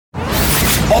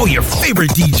All your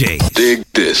favorite DJs. Dig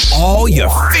this. All your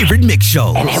favorite mix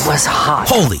shows. And it was hot.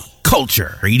 Holy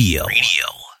Culture Radio.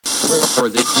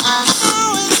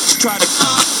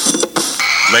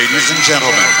 Ladies and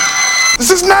gentlemen,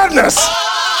 this is madness.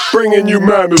 Bringing you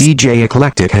madness. DJ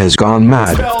Eclectic has gone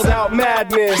mad. Spelled out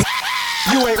madness.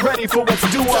 You ain't ready for what to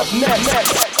do up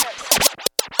next.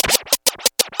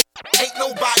 Ain't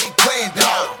nobody playing,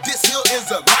 dog. This here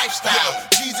is a lifestyle.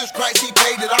 Jesus Christ, he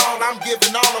paid it all. I'm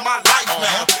giving all of my life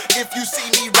now. If you see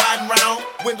me riding round,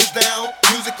 windows down,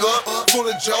 music up, full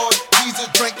of joy. Jesus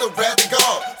drank the wrath of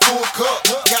God, full cup,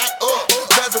 got up,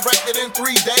 resurrected in 3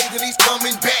 days, and he's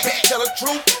coming back. Tell the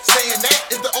truth, saying that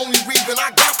is the only reason I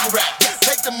got to rap.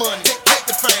 Take the money, take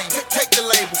the fame, take the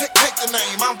label, take the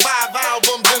name. I'm 5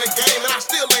 albums in a game, and I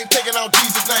still ain't taking out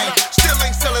Jesus' name. Still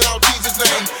ain't selling out Jesus'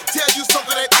 name. Tell you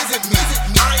something that isn't me.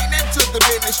 I ain't into the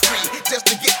ministry just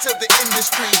to get to the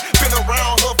industry. Been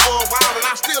around her for a while, and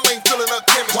I still ain't feeling her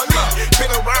chemistry.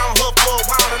 Been around her for a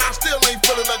while, and I still ain't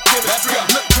feeling her chemistry.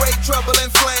 Look great, trouble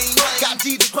and flame. Got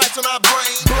Jesus Christ on our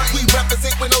brain. We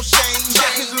represent with no shame. By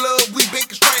his love, we been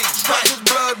constrained. By his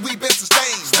blood, we been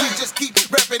sustained. We just keep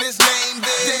repping his name.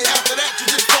 Then after that, you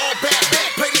just fall back.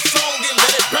 Play the song and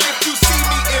let it bang. If you see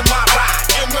me in my ride,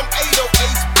 and them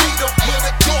 808s beat up with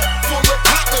a car full of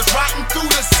partners riding through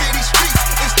the city streets.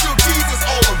 It's still Jesus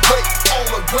all the way, all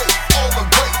the way, all the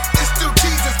way. It's still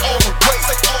Jesus all the way,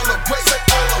 say all the way, say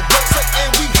all the way. Say,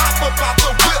 and we hop up out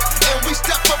the whip, and we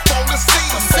step up on the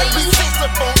scene, and we face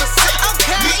up on the set.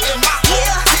 Me and my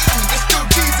whole team, it's still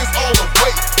Jesus all the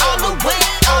way, all the way,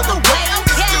 all the way.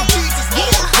 It's still Jesus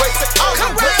all the way, say all the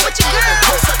way, say all the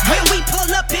way. When we pull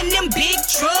up in them big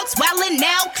trucks, wildin'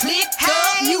 out, click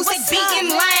up, music beating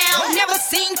loud. Never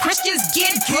seen Christians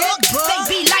get booked. They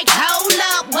be like, hold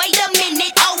up, wait a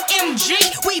minute, OMG.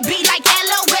 We be like,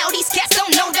 LOL, these cats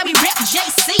don't know that we rep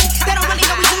JC. They don't really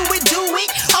know we do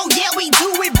it. Oh yeah, we do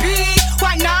it big.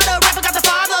 Why not a rapper got the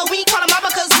father? We call him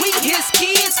Abba cause we his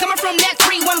kids. Coming from that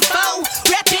 314,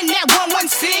 reppin' that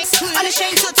 116.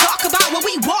 Unashamed to talk about when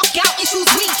we walk out in shoes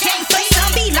we can't fit.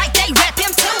 Some be like they rep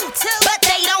him too, but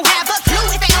they don't have a clue.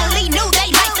 If they only knew they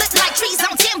like look like trees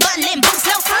on Timberland boots,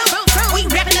 no fruit. We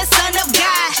reppin' the Son of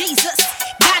God, Jesus,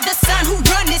 God the Son who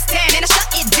run this town, and I shut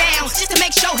it down just to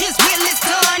make sure His will is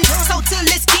done. So till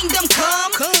His kingdom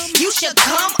come, you should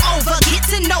come over, get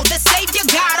to know the Savior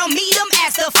God, or meet Him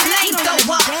as the flame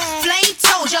thrower. Flame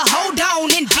told you, hold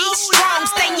on and be strong,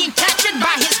 staying captured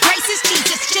by His grace is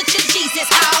Jesus, Jesus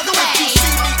all the way. You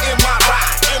see me in my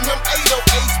ride, and them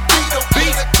 808s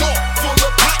beat a car full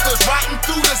of partners riding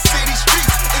through the city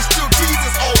streets. It's still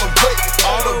Jesus all the way,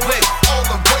 all the way, all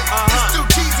the way. It's still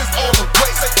Jesus all the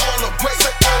way, say all the way,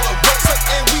 say all the way. Say,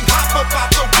 and we hop up out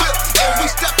the whip, and we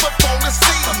step up on the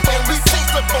scene, and we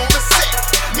face up on the set.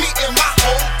 Me and my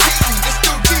whole team, it's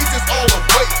still Jesus all the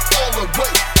way, all the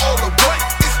way, all the way.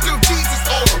 It's still Jesus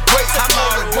all the way, say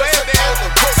all the way, all the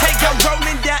way. Hey, I'm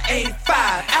rolling down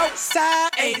 85,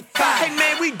 outside 85. Hey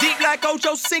man, we deep like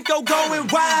Ocho Cinco, going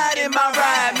wide in my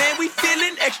ride. Man, we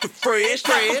feeling extra fresh,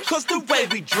 cause the way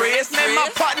we dress. Man, my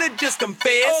partner just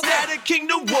confessed that the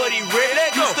kingdom what he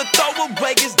read. Used to throw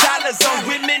away his dollars on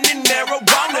women and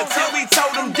marijuana, till we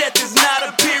told him death is not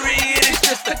a period, it's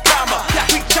just a comma.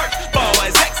 We church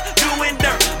boys, ex doing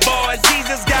dirt boys.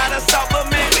 Jesus got us off, but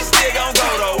man, we still gon' go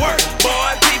to work.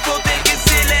 Boy, people think it's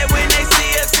silly when they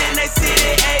see us in they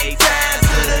city. 8 times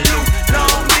to the loop,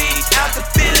 Long Beach, out to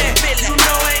Philly. You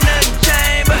know ain't nothing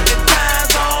changed, but the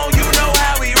time's on. You know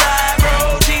how we ride,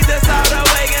 bro. Jesus all the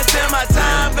way until my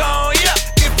time gone, yeah.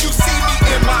 If you see me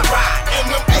in my ride, and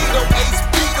them 808s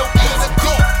beat up in the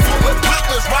car full of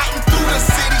partners riding through the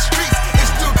city streets.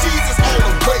 It's still Jesus all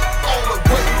the way, all the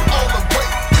way, all the way.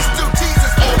 It's still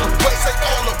Jesus all the way.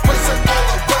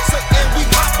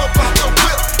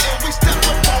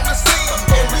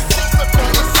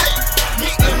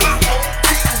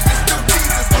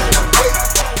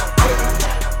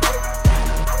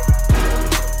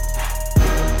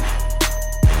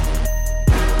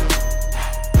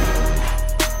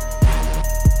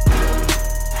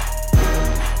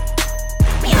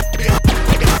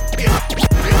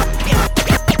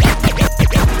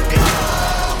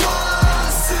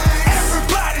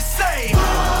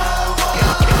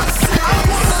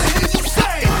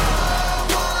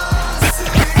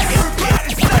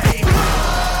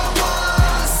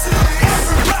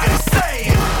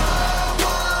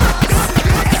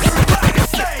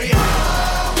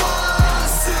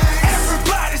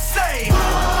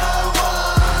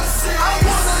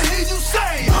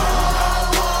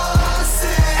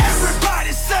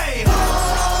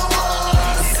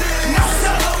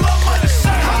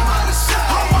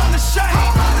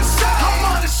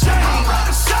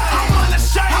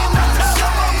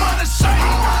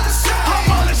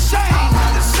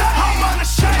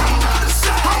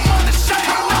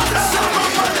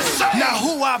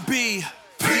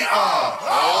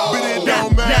 But it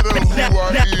don't matter who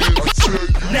I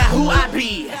is. Now who I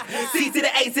be? C to the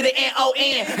A to the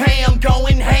N-O-N. Ham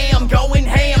going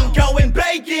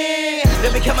bacon.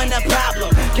 They're becoming a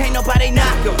problem. Can't nobody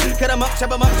knock them. Cut them up, chop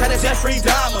them up, try to just free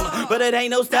dom them. But it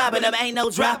ain't no stopping them, ain't no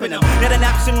dropping them. Not an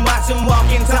option, watch them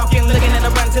walking, talking, looking at the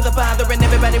run to the Father, and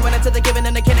everybody running to the giving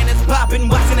and the cannon is popping.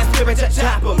 Watching that spirit just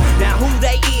chop them. Now who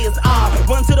they is are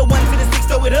 1 to the 1 to the 6,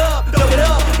 throw it up, throw it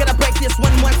up. Gotta break this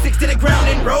 1-1-6 to the ground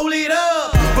and roll it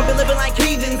up. We've been living like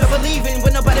heathens, I'm believing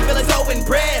when nobody feeling so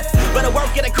impressed. But I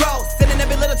work it across, sending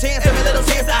every little chance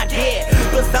I get.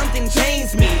 But something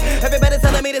changed me. Everybody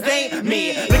telling me this ain't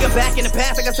me. Looking back in the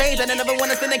past, like I say, I never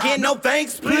wanna sin again. No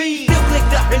thanks, please. Still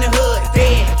clicked up in the hood,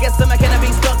 dead. Guess I'm gonna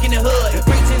be stuck in the hood.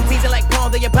 Preaching, teaching like Paul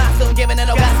the Apostle, giving it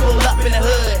a gospel up in the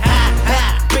hood. Ha.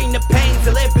 Bring the pain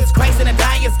to live this Christ and the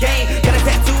dyer's game. Got a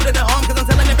tattoo to the arm, cause I'm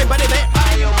telling everybody that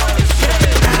I am on this shit.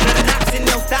 Not an option,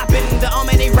 no stopping the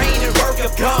almighty reign and work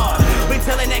of God. We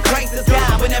telling that Christ is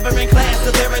God, we're never in class,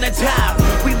 so they're in a job.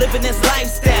 We live in this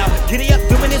lifestyle, giddy up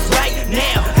doing this right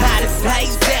now. Hottest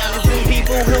lights down, it's the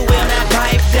people who will not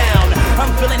pipe down.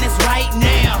 I'm feeling this right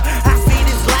now, I see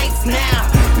these lights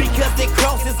now. Because the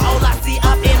cross is all I see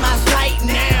up in my sight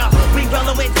now. We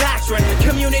rollin' with doctrine,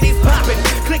 communities popping.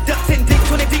 Clicked up 10 deep,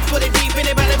 20 deep, 40 deep.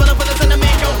 Anybody rollin' for the son of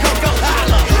man, go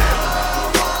holla.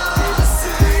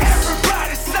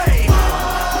 Everybody say,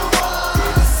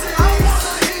 I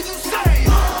wanna hear you say.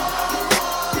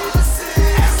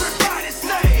 Everybody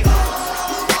say,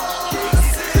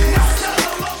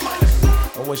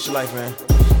 don't waste your life, man.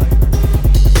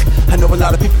 I know a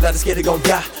lot of people that are scared they gon'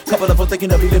 die. Couple of them thinking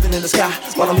they'll be living in the sky.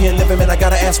 While I'm here living, man, I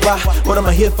gotta ask why. What am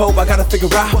I here for? I gotta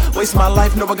figure out. Waste my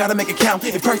life, no, I gotta make it count.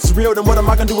 If Christ is real, then what am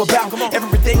I gonna do about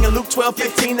everything in Luke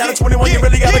 12:15? Out of 21, you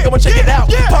really gotta go and check it out.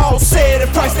 Paul said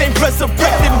if Christ ain't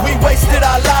resurrected, we wasted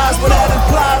our lives. But that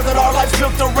implies that our life's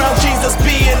built around Jesus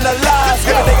being alive.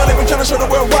 Everything I live in trying to show the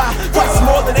world why Christ is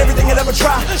more than everything you'll ever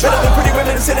try. Better than pretty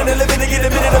women and sitting and living to get a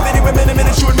minute of any women, a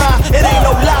minute you and mine. It ain't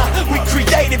no lie, we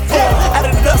created for him. Out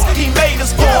of the dust, he made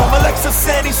us for him. Alexa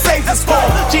said he saves us for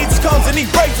him. Jesus comes and he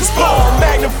raises for him.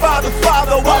 Magnify the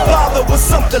Father, our Father was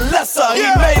something lesser. He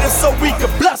made us so we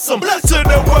could bless him. To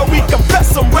the world we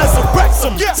confess him, resurrect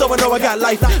him. So I know I got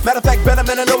life. Matter of fact, better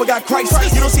man, I know I got Christ.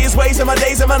 You don't see his ways in my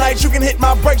days and my nights. You can hit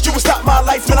my brakes, you can stop my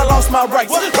life. Man, I lost my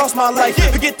rights, lost my life.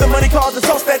 Forget the money, cause the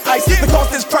toss that ice. The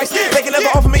cost is Christ. They can never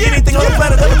offer me anything on the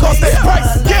planet that will cost that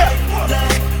price.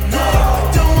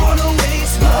 don't wanna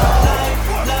waste my life.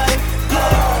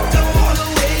 Don't wanna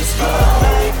waste my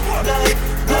life.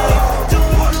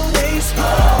 Don't wanna waste my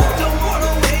life. Don't wanna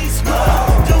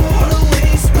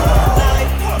waste my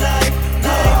life.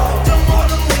 Don't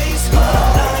wanna waste my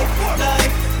life.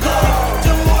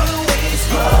 Don't wanna waste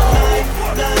my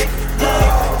life.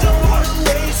 Don't wanna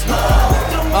waste my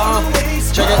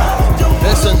life. Check it.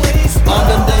 Listen,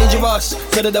 armed and dangerous,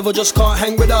 so the devil just can't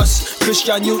hang with us.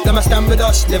 Christian youth, them a stand with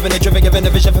us. Living a driven, giving a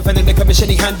vision, fulfilling the commission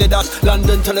he handed us.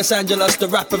 London to Los Angeles, the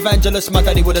rap evangelist. My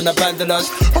daddy wouldn't abandon us.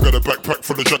 I got a backpack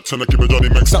full of jets and I keep it Johnny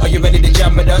Max. So are you ready to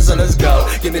jam with us? So let's go.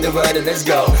 Give me the word and let's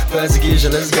go.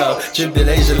 Persecution, let's go.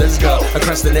 Tribulation, let's go.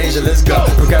 Procrastination, let's go.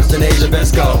 Procrastination,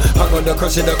 let's go. Hung on the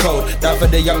cross in the cold. Down for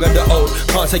the young and the old.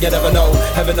 Can't say you never know.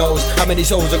 Heaven knows how many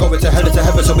souls are going to hell and to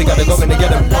heaven. So we gotta go in to get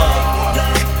them.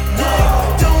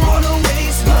 Don't wanna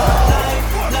waste my life.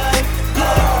 Don't wanna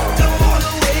waste my life. Don't wanna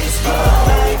waste my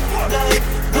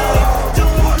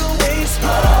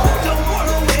life. Don't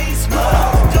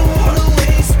wanna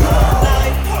waste my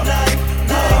life.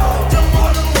 Don't wanna waste my life. Don't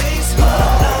wanna waste my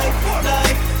life.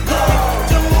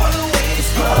 Don't wanna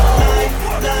waste my life.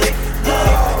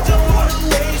 Don't wanna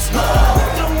waste my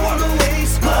life. Don't wanna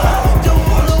waste my life. Don't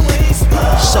wanna waste my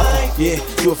life. Shuffle, yeah,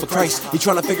 do it for Christ. You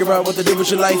trying to figure out what to do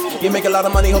with your life. You make a lot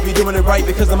of money, hope you're doing it right.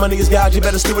 Because the money is God, you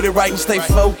better steward it right and stay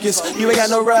focused. You ain't got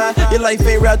no ride, your life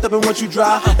ain't wrapped up in what you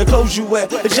drive. The clothes you wear,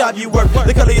 the job you work,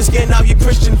 the color of your skin, now you're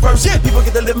Christian first. People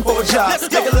get to living for a job,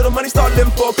 make a little money, start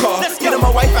living for a car. Get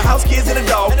my wife, a house, kids, and a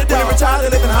dog. When they retire,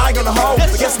 they're living high on the hog.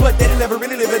 But guess what, they didn't never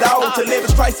really live it all. To live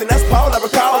is Christ, and that's Paul, I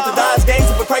recall. To die is gain,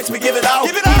 so for Christ we give it all.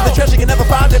 He's the treasure you never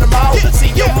find in the mall.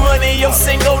 See your money, your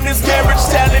singleness, marriage,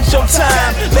 talent, your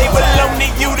time. They belong to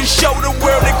you to show the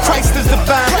world that Christ is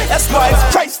divine. That's why it's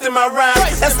Christ in my rhyme.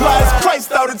 That's why it's Christ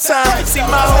all the time. See,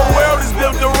 my whole world is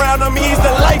built around him. He's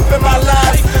the life in my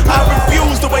life. I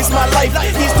refuse to waste my life.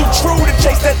 He's too true to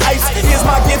chase that ice. Here's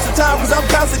my gift of time, cause I'm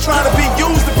constantly trying to be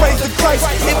used to praise the Christ.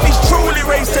 If he's truly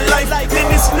raised to life,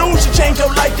 then this news should change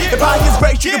your life. If by his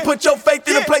grace you can put your faith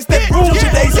in a place that rules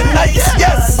your days and nights.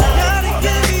 Yes!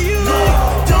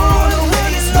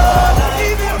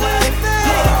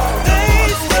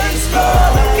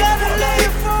 Gotta lay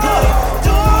it for.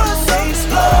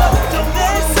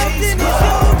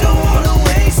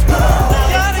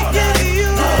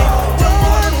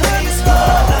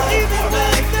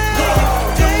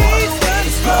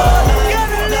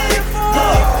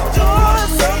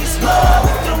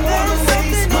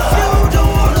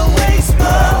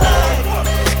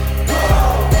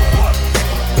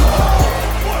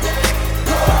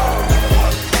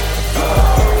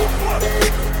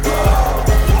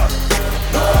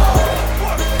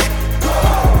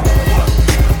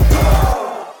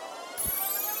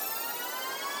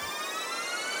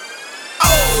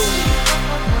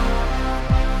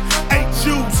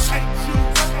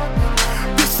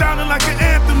 sounding like an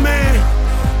anthem, man.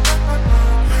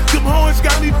 Them horns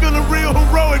got me feeling real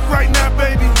heroic right now,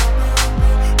 baby.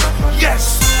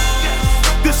 Yes,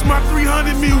 this my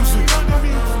 300 music.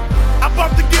 I'm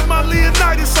about to get my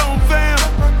Leonidas on, fam.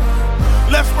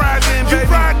 Let's ride in, baby. You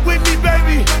riding with me,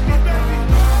 baby?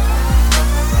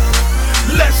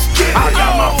 Let's get it. I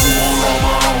got my fool on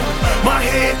my own, my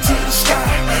head to the sky.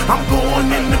 I'm going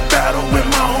in the battle with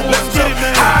my horns up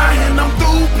high, and I'm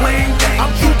through playing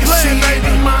games. You can see it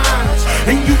in my eyes,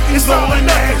 and you can go and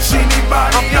ask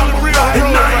anybody. I'm a ride,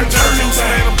 and I ain't turning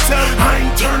back. I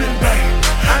ain't turning back.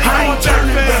 I ain't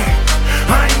turning back.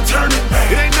 I ain't turning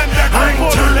back. It ain't nothing back. I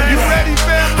ain't turning back. You ready,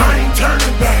 fam? I ain't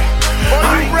turning back.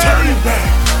 I ain't turning back.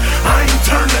 I ain't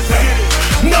turning back.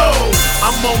 No,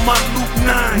 I'm on my Luke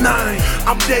 9.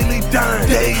 I'm daily dying.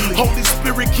 Holy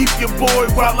Spirit, keep your boy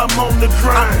while I'm on the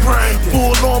grind.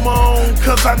 Full on my own,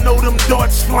 cause I know them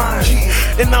darts flying.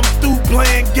 And I'm through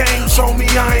playing games, homie,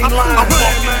 I ain't lying. I'm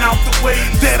walking out the way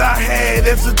that I had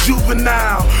as a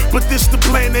juvenile. But this the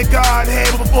plan that God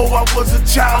had before I was a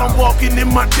child. I'm walking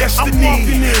in my destiny,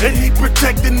 and He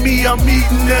protecting me. I'm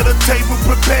eating at a table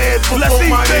prepared for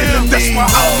my enemies. That's my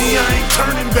homie, I ain't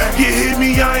turning back. You hear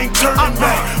me? I ain't turning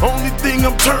back. Only thing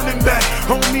I'm turning back,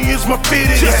 homie, is my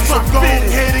fitted hat. So go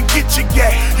ahead and get your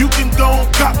gat. You can go and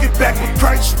cock it back when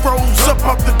Christ rose up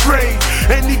off the grave,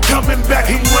 and He coming back.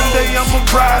 And one day I'ma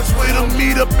rise with Him,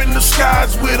 meet up in the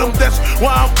skies with Him. That's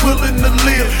why I'm willing to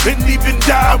live and even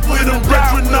die with Him.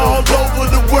 Brethren all over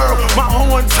the world, my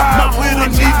horns high with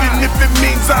Him. Even if it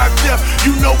means I death,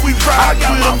 you know we ride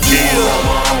with Him.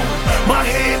 My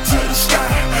head to the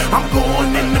sky, I'm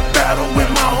going in the battle with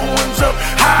my horns up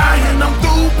high, and I'm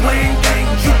through playing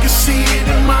games. You can see it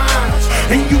in my eyes,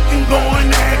 and you can go and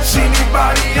ask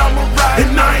anybody. I'm a ride,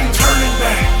 and I ain't turning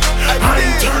back. I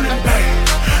ain't turning back.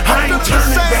 I ain't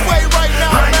turning back.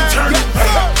 I ain't turning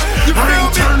back. I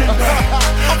ain't turning back.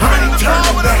 I ain't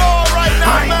turning back.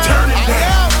 I ain't turning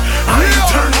back. I ain't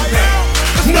turning back.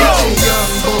 No.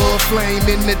 Young boy flame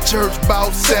in the church,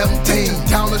 about 17.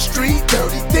 Down the street,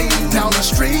 dirty things. Down the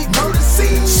street, murder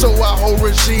scene. So our whole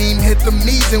regime hit the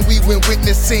knees and we went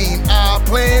witnessing. Our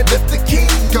plan, lift the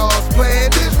king. God's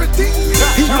plan is redeemed.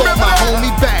 He brought my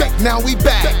homie back. Now we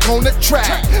back on the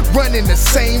track, running the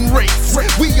same race.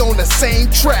 We on the same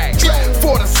track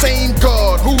for the same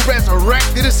God who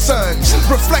resurrected His Son.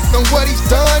 Reflect on what He's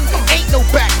done. Ain't no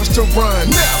backwards to run.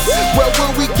 Where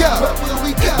will we go?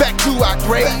 Back to our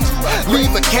grave.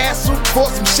 Leave a castle for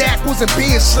some shackles and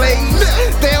being slaves.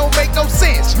 They don't make no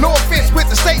sense. No offense with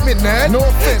the statement, man. No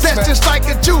offense, that's just like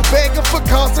a Jew begging for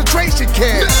concentration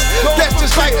camps. That's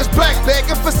just like us black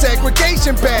begging for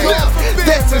segregation bags.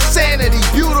 That's insanity,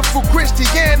 beautiful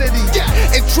Christianity.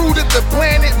 And true to the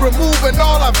planet, removing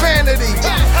all our vanity.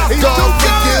 God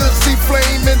forgive us, see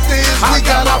flaming things. We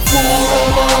got our fool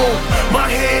on. My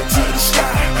head to the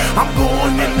sky, I'm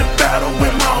going in the battle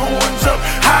with my horns up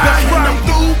high, and I'm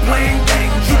through playing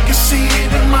games. You can see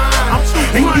it in my eyes,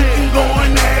 and you can go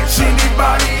and ask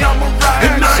anybody. I'm a ride,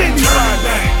 and I ain't turning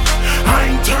back. I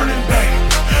ain't turning back.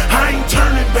 I ain't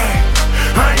turning back.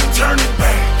 I ain't turning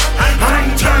back. I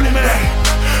ain't turning back.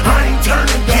 I ain't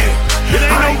turning back. It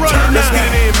ain't no running. Let's get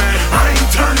it in, man. I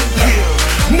ain't turning back.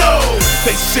 No,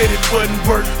 they said it wasn't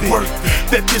worth it,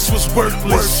 that this was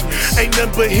worthless. Ain't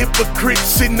nothing but hypocrites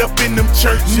sitting up in them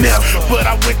churches. But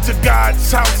I went to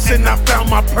God's house and I found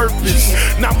my purpose.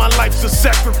 Now my life's a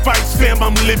sacrifice, fam,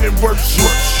 I'm living worship.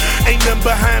 Ain't nothing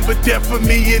behind but death for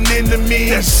me and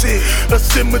enemies. That's it. A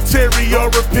cemetery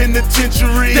or a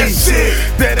penitentiary. That's it.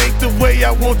 That ain't the way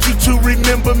I want you to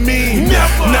remember me.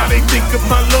 Never. Now they think of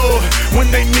my Lord when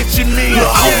they mention me.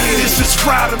 Homie, this is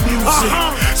rider music,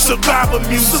 survivor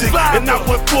music. And I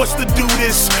wasn't forced to do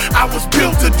this, I was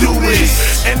built to do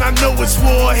this. And I know it's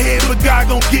war ahead, but God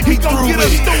gon' get me through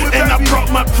it. And I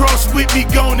brought my cross with me,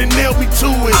 gone and nailed me to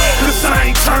it. Cause I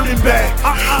ain't turning back.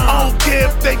 I don't care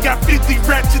if they got 50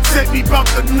 ratchets at me, bout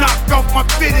to knock off my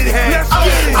fitted hat.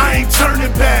 I ain't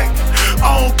turning back.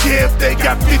 I don't care if they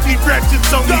got 50 ratchets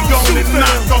on me, gone and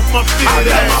knock off my fitted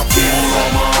hat. I got my fool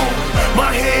on my own,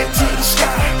 my head to the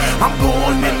sky. I'm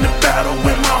going in the battle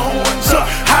with my horns up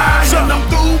high, and I'm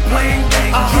through playing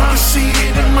games. You can see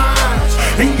it in my eyes,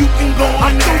 and you can go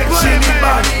and ask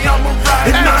anybody. I'm a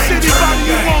ride, and I ain't turning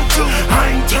back.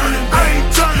 I ain't turning back.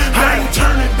 I ain't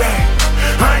turning back.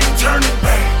 I ain't turning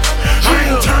back. I ain't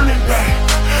turning back.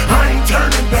 I ain't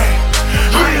turning back.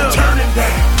 I ain't turning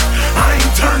back. I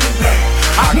ain't turning back.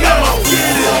 I got my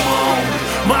fool on,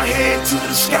 my head to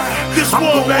the sky. I'm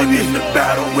going in the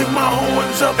battle with my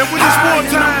horns up. And when it's war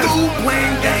time, I'm through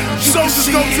playing games. Soldiers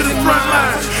go to the front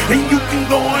lines, and you can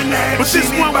go and ask. But this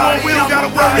one war, we don't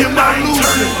gotta worry about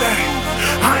losing.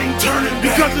 I ain't turning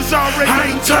back. Because it's already I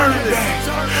ain't turning back.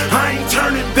 I ain't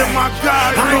turning back. Then my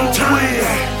God gon' win.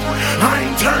 I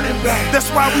ain't turning back. That's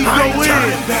why we go in.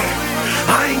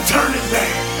 I ain't turning back.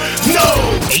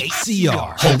 No.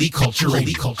 HCR, Holy Culture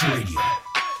Radio.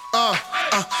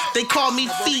 They call me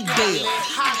Fidel.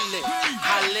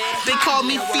 They call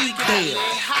me Fidel.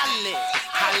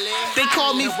 They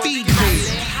call me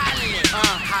Fidel.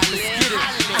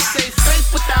 I say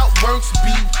faith without works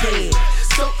be dead.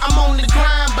 So I'm on the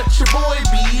grind, but your boy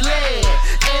be led.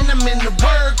 And I'm in the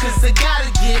word, cause I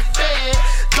gotta get fed.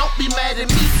 Don't be mad at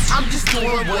me, I'm just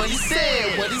doing what he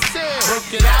said. What he said.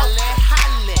 Work it out.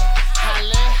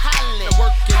 Now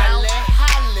work it out.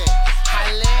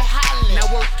 Now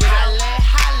work it out.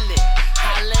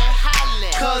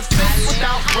 Cause faith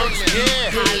without works be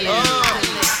dead.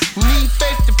 Need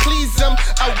faith to please him.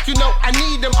 Oh, you know I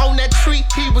need him. On that tree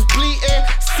he was bleeding.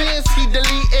 Sins he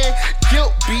deleting.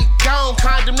 Guilt be gone.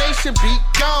 Condemnation be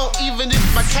gone. Even if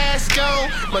my cash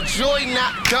gone, my joy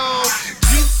not gone.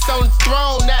 Jesus on the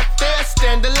throne, not there,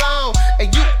 stand alone. And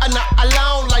you are not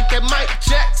alone like that Mike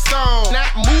Jackson.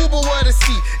 Not move or what I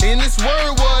see. In this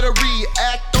word what I read.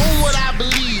 Act on what I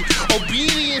believe.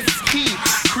 Obedience is key.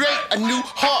 Create a new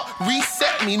heart.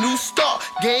 Reset me, new start.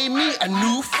 Gave me a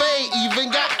new fame.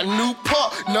 Even got a new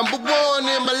part. Number one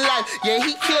in my life. Yeah,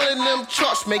 he killing them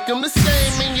charts. Make them the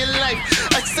same in your life.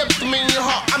 Accept them in your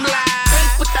heart. I'm like,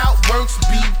 faith without works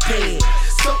be dead.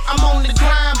 So I'm on the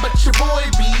grind, but your boy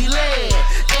be led.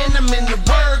 And I'm in the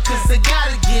word, cause I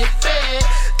gotta get fed.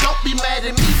 Don't be mad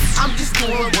at me, I'm just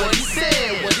doing what he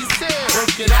said. What he said.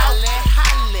 Work it out.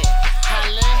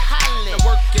 Now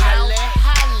work it out.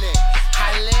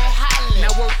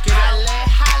 Now work it out.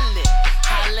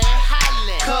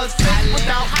 Cause faith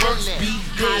without works be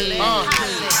dead.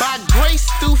 By grace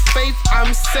through faith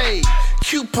I'm saved.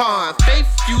 Coupon, faith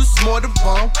used more the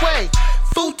wrong way.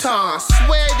 Futon,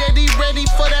 swear that he ready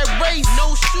for that race.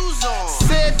 No shoes on.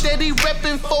 Said that he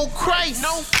reppin' for Christ.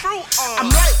 No fruit on. I'm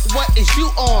like, what is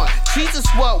you on? Jesus,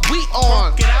 what we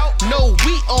on? No,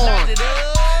 we on.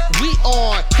 We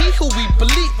on. He who we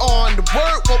believe on. The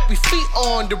word, what we feet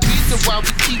on. The reason why we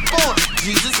keep on.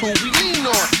 Jesus, who we lean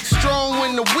on. Strong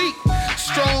when the weak.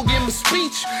 Strong in my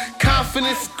speech.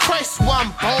 Confidence in Christ, why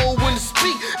I'm bold when to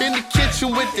speak. In the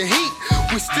kitchen with the heat.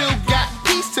 We still got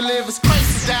peace to live as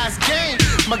Christ dies game.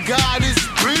 My God is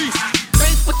beast.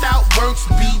 Faith without works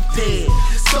be dead.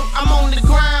 So I'm on the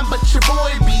grind, but your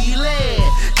boy be led.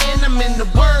 And I'm in the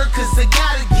word, cause I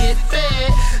gotta get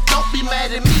fed. Don't be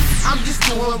mad at me, I'm just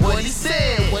doing what he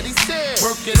said. What he said.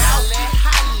 Work it out.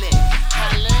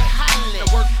 Now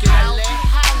work it out.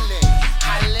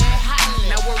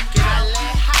 Now work it out.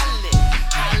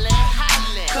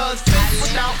 Cause faith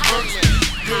without works be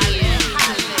dead.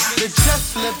 The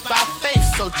just live by faith,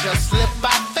 so just live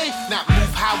by faith. Not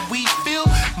move how we feel,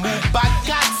 move by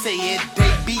God. Say it, they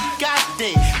be God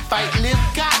day. Fight, live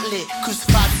godly,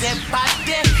 crucify them by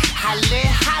day. Halle,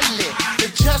 halle. The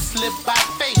just live by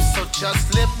faith, so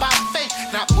just live by faith.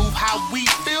 Not move how we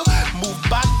feel, move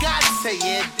by God. Say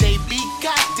it, they be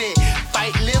God day.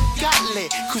 Fight, live godly,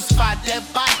 crucify them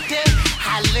by day.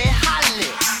 Halle, halle.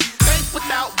 Faith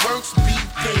without works be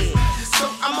dead. So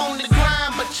I'm on the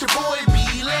grind, but your boy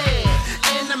be led.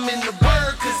 And I'm in the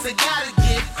word, cause I gotta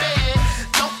get fed.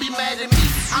 Don't be mad at me,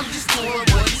 I'm just doing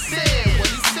what he said. What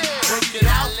he said. Work it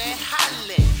out.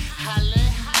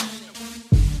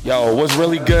 Yo, what's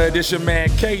really good? This your man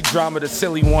K-Drama, the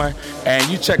silly one, and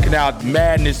you checking out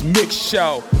Madness Mix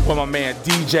Show with my man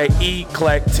DJ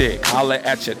Eclectic. Holla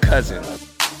at your cousin.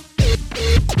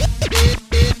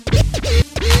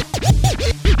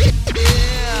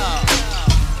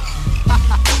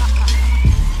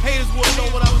 Haters wanna know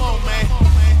what I'm on, man,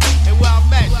 and where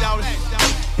I'm at, y'all.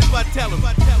 Here's what I tell them.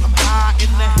 I'm high in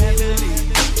the heavenlies.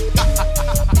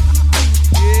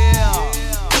 Yeah.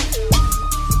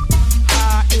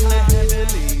 High in the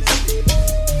heavenlies.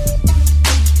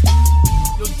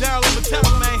 Yo, Daryl, I'ma tell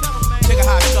him, man. Check out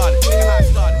how it started.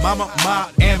 Mama,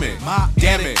 Miami,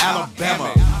 Daddy, Alabama.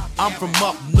 I'm from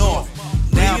up north.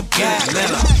 Now I'm in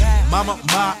Atlanta. Mama,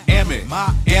 Miami,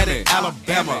 Daddy,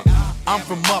 Alabama. I'm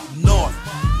from up north.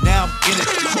 Now I'm in it.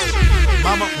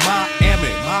 Mama, Miami,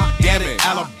 Daddy,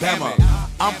 Alabama.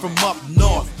 I'm from up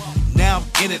north. Now I'm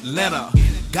in Atlanta.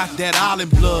 Got that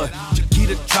island blood,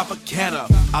 Chiquita Tropicana.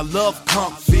 I love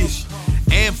conch fish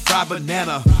and fried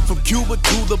banana. From Cuba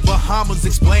to the Bahamas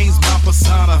explains my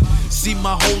persona. See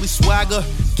my holy swagger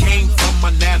came from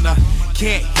my nana.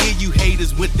 Can't hear you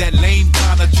haters with that lame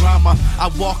kind of drama. I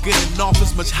walk in an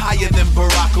office much higher than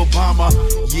Barack Obama.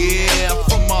 Yeah,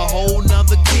 from a whole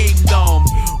nother kingdom.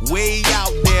 Way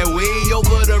out there, way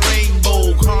over the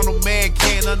rainbow. Carnal man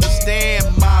can't understand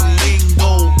my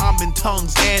lingo.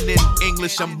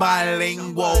 English, I'm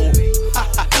bilingual.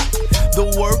 The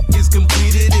work is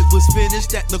completed, it was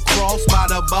finished at the cross by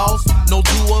the boss. No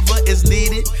do-over is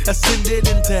needed, ascended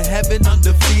into heaven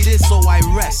undefeated. So I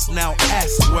rest, now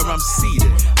ask where I'm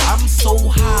seated. I'm so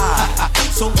high,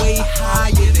 so way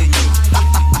higher than you.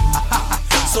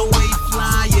 So way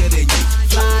flyer than you,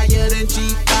 flyer than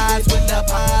G5s with the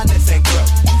pilots and crew.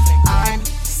 I'm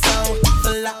so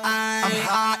fly, I'm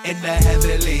high in the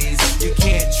heavenlies, you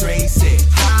can't trace it.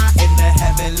 High in the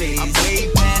heavenlies, I'm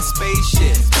way past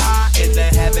spaceships. High in the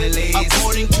heavenlies,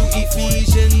 according to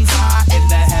Ephesians. High in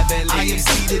the heavenlies, I am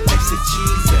seated next to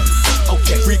Jesus.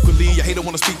 Okay. Frequently, I hate to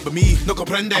wanna speak for me. No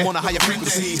comprende. I'm on a higher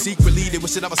frequency. Secretly, they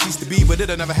wish it never cease to be, but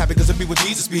it'll never happen because it be what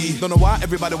Jesus be. Don't know why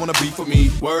everybody wanna be for me.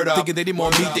 Word up. Thinking they need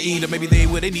more meat to eat, or maybe they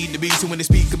where they need to be. So when they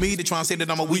speak of me, they try and say that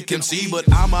I'm a weak MC, but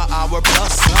I'm an hour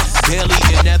plus. Barely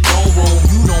in that throne room.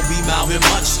 You don't be mouthing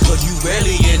much, cause you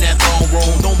barely in that throne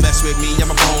room. Don't mess with me, I'm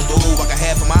a grown dude. I got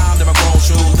half a mind, never grown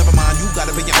shoes. Never mind, you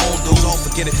gotta be your own dude. Don't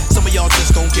forget it. Some of y'all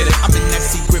just don't get it. I'm in that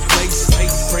secret place,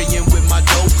 praying with my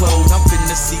dough clothes. I'm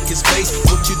finna seek his face.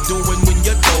 What you doing when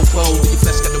your dough closed? Your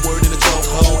flesh got the word in the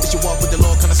chokehold. Is you walk with the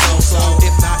Lord kinda slow?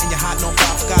 If not, and you're hot, no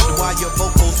fire, forgot why your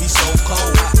vocals be so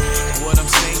cold. What I'm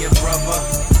saying, brother,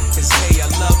 is hey, I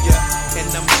love ya, and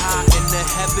I'm high in the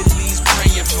heavenlies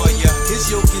praying for ya. His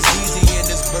yoke is easy and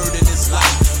his burden is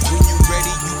light. When you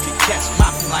ready, you can catch my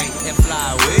flight and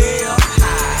fly way up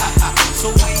high.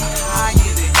 So way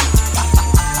higher than you.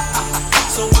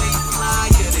 So way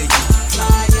flyer than you.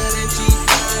 Flyer than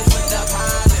G5s with the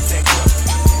pilots and crew.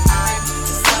 I'm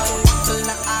so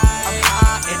fly. I'm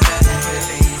high in the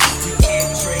heavenlies. You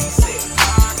can't trace it.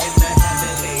 High in the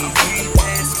heavenlies. We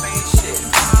past spaceships.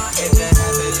 High in the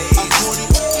heavenlies.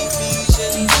 According to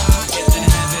Ephesians. High in the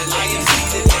heavenlies. I am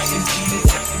seated next to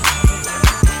Jesus.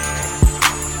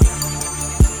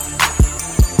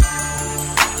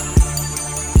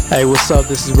 Hey, what's up?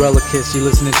 This is Relicus. You're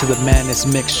listening to the Madness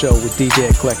Mix Show with DJ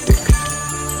Eclectic.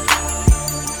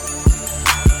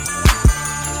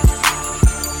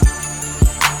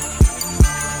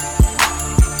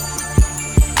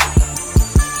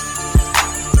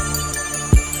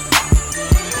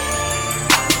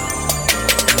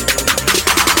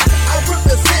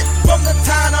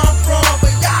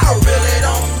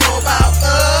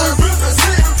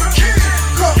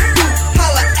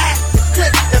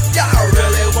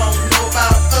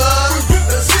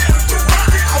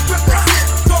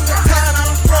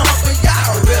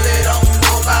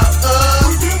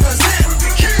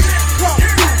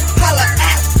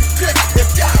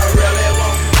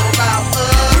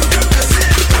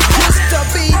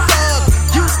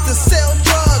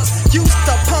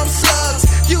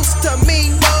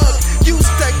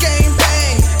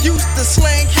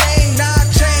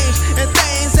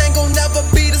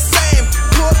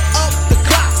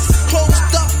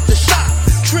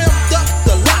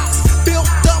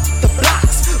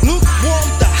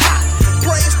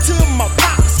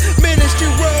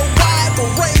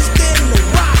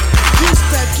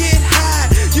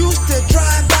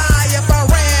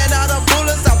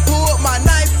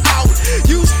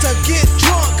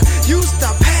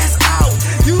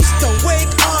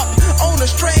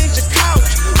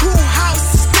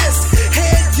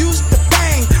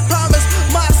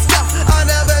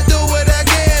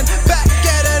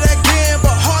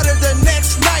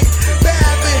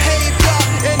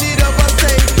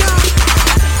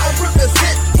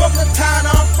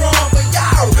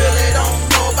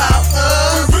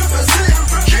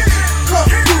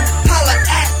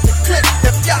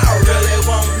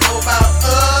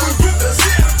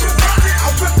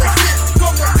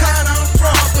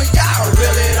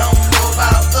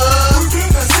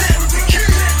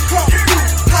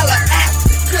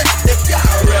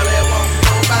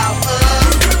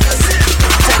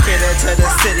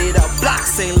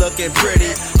 looking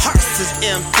pretty. Hearts is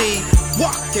empty,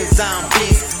 walking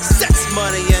zombies. Sex,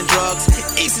 money, and drugs.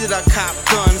 Easy to cop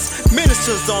guns.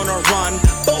 Ministers on a run.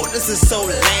 Boldness is so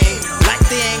lame, like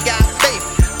they ain't got faith.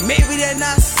 Maybe they're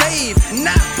not saved,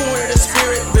 not born of the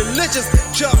spirit. Religious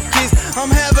junkies, I'm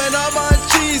having a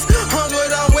munchies. Hungry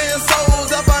to win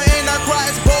souls. If I ain't a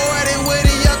Christ boy, then what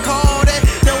do you call that?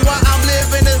 Then why I'm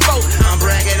living this boat? I'm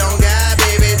bragging on God,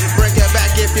 baby. Bring it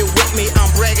back if you with me. I'm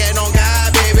bragging on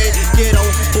God, baby. Get on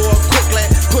board quickly,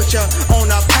 put you on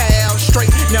a path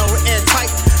straight, narrow and tight.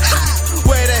 Ha!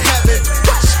 Where the heaven,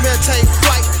 watch me take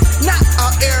flight, not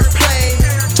an airplane.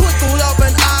 Twinkle of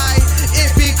an eye,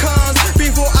 if he comes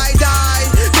before I die.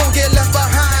 Don't get left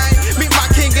behind. Meet my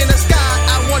king in the sky.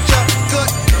 I want your good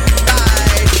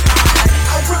bye.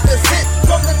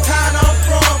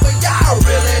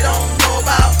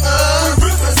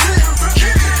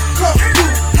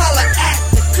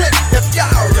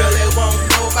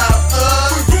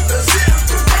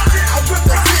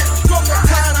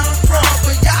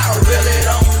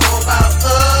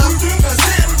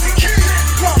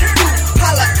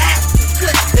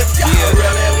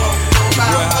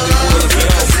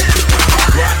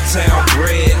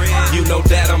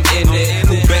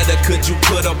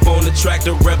 the track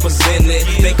to represent it.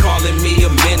 They calling me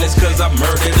a menace cause I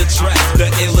murdered the track.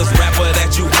 The illest rapper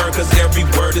that you heard cause every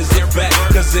word is a fact.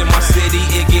 Cause in my city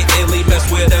it get illy. Mess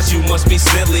with us, you must be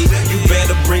silly. You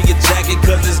better bring your jacket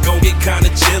cause it's gon' get kinda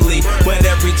chilly. But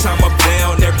every time I'm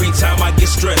down, every time I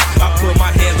get stressed, I put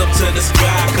my hands up to the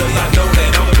sky cause I know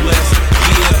that I'm blessed.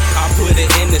 Yeah, I put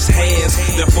it in his hands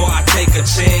before I take a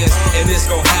chance. And it's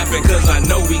gon' happen cause I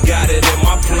know we got it in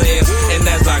my plans. And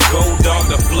as I go,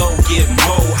 dog, the flow get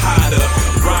more hotter.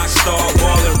 Rockstar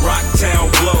ballin',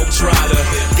 Rocktown Globetrotter.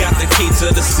 Got the key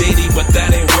to the city, but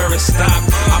that ain't where it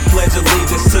stopped. I pledge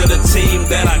allegiance to the team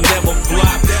that I never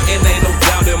flopped. And ain't no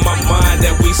doubt in my mind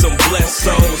that we some blessed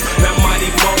souls. Now Mighty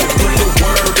Mo, put the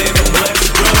word in them, let's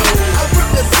go. I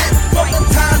represent from the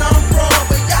town I'm from,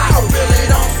 but y'all really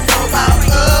don't know about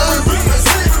us.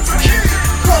 Represent,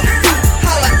 come through,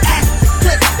 holla at the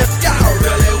click if y'all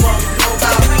really want to know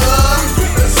about us.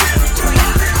 Represent,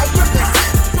 I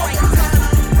represent from the town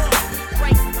I'm from.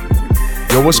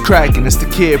 Yo, what's cracking? It's the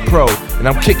Kid Pro, and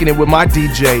I'm kicking it with my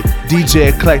DJ,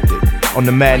 DJ Eclectic, on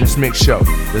the Madness Mix Show.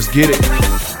 Let's get it.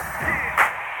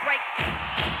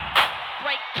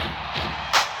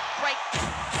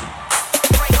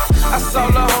 I saw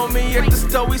the homie at the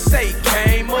store, he say he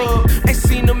came up. Ain't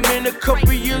seen him in a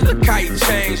couple years, look how he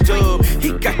changed up.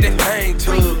 He got that thing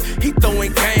tugged, he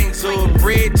throwing gangs up.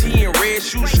 Red tee and red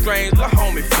shoestrings, the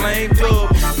homie flamed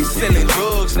up. He selling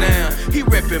drugs now, he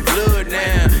reppin' blood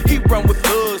now. He run with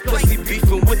thugs, plus he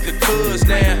beefing with the cuz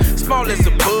now. Small as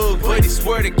a bug, but he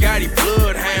swear to God he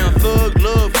bloodhound. Thug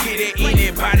love, get it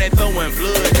anybody throwing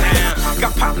blood down.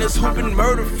 Got partners who been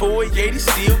murdered for it, yet he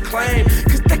still claim.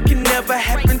 Cause that can never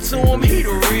happen to him, he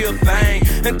the real thing.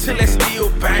 Until that still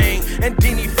bang, and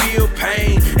then he feel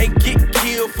pain. And get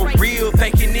killed for real,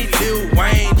 thinking he Lil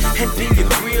Wayne. And then your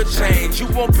thrill change, you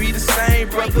won't be the same,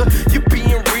 brother. You be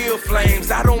in real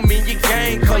flames, I don't mean your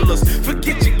gang colors.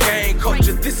 Forget your gang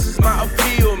culture, this is my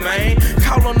appeal, man.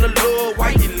 Call on the Lord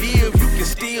while you live, you can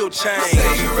still change.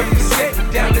 Say you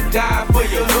represent down to die for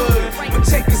your hood. But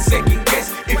take a second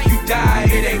guess, if you die,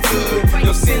 it ain't good.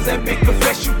 Your sins ain't been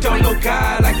confessed, you don't know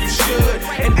God like you should.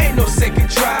 And ain't no second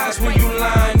tries when you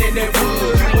lying in that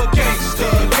wood. You a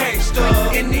gangster,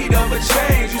 gangster, in need of a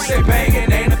change. You say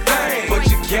banging ain't a thing, but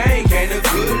your gang ain't a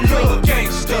good look.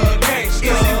 Gangster, gangster,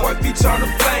 is it worth eternal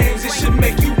flames? It should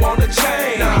make you wanna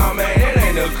change. Nah, man, it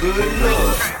ain't a good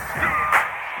look.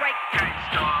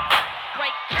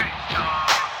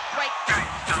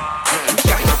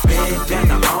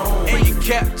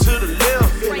 Cap to the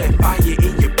left, feel that fire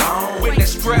in your bone. When that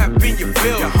strap in your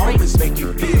belt, your homies make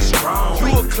you feel strong.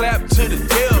 You a clap to the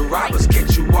deal, robbers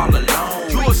catch you all alone.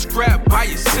 You a scrap by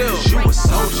yourself, you a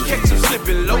soldier. Catch them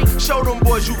slipping low, show them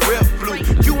boys you rep blue.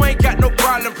 You ain't got no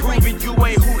problem proving you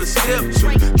ain't who to step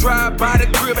to. Drive by the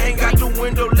crib, ain't out the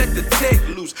window, let the tech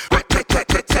loose.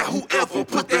 Whoever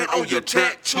put that on your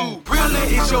tattoo.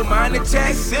 Really, is your mind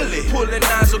attack silly? Pulling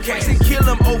nozzle cats and kill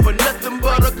them over nothing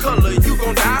but a color. You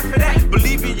gon' die for that?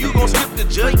 Believing you gon' skip the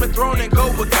judgment throne and go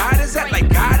where God is at.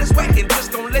 Like God is whack and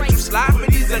just don't let you slide for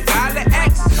these ungodly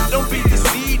acts. Don't be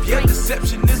deceived, your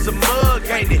deception is a mug,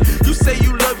 ain't it? You say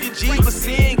you love your G, but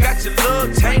sin got your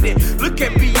love tainted. Look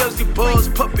at Beelzebub's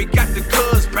puppet, got the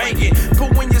cuz banging.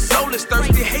 But when your soul is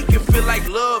thirsty, hate can feel like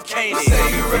love, can't it?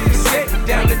 Say you represent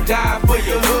down to die for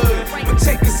your hood. But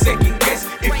take a second guess,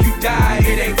 if you die,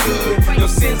 it ain't good. Your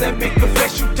sins ain't been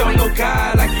confessed, you don't know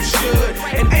God like you should.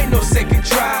 And ain't no second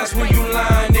tries when you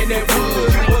lying in that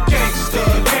wood. You a gangster,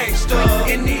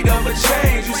 gangster, in need of a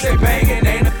change. You say banging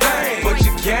ain't a thing, but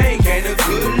your gang ain't a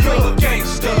good look.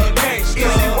 Gangster, gangster, is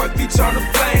it worth eternal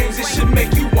flames? It should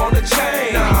make you wanna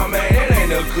change. Nah, man, it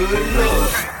ain't a good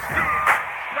look.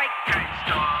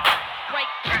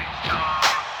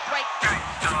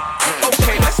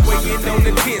 On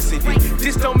intensity,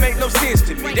 this don't make no sense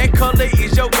to me. That color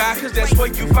is your guy, cause that's where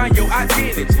you find your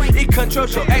identity. It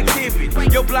controls your activity,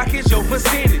 your block is your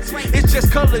percentage. It's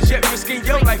just colors, yet risking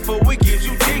your life for what gives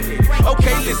you dignity.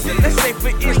 Okay, listen, let's say for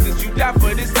instance, you die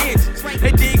for this instance.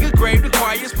 They dig a grave, the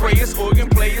choirs, prayers, organ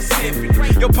play a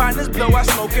symphony. Your partners blow out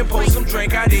smoke and pour some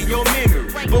drink out in your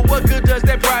memory. But what good does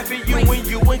that profit you when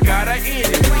you and God are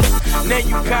enemies? Now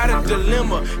you got a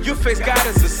dilemma, you face God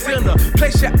as a sinner.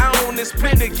 Place your eye on this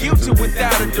splendor, guilty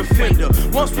without a defender.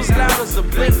 Once was loud as a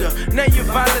blender, now your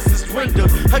violence is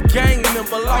dwindled. A gang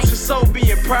member lost your soul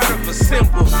being proud of a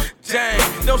symbol.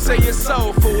 Dang, don't say your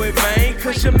soul for it, man,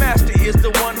 cause your master is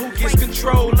the one who gets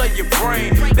control of your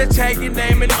brain. They tag your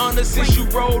name and honor since you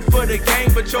rolled for the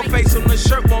game, but your face on the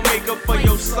shirt won't make up for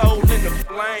your soul in the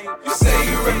flame. You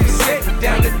say you represent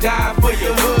down to die for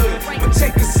your hood, but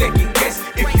take a second guess,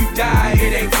 if you die,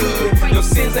 it ain't good. Your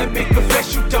sins ain't been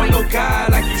confessed, you don't know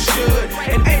God like you should.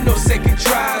 And ain't no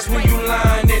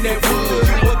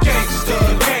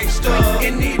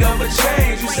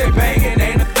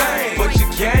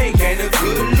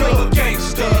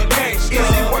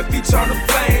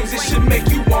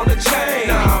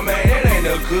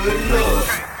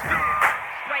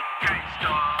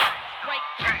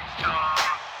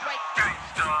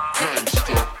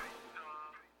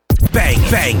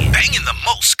Banging the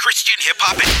most Christian hip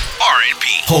hop and R&B.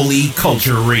 Holy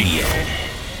Culture Radio.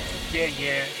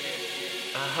 Yeah.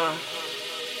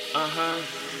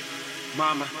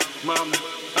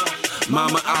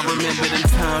 Mama, I remember them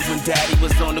times when daddy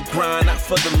was on the grind, not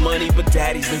for the money, but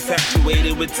daddy's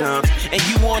infatuated with times. And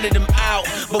you wanted him out,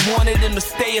 but wanted him to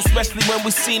stay, especially when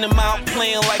we seen him out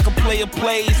playing like a player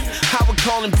plays. I would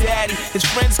call him daddy, his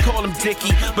friends call him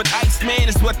Dickie, but Iceman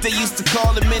is what they used to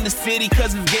call him in the city,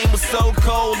 cause his game was so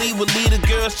cold, he would lead the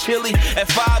girls chilly at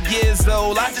 5 years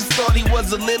old. I just thought he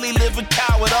was a lily livered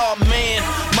coward, oh man.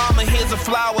 Mama, here's a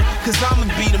flower, cause I'ma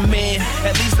be the man.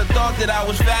 At least I thought that I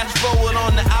was fast forward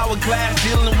on the hourglass,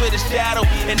 dealing with a shadow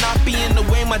and not being the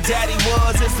way my daddy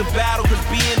was. It's a battle, cause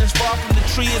being as far from the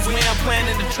tree is where I'm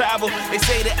planning to travel. They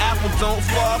say the apples don't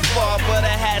fall far, but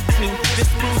I had to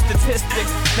disprove statistics.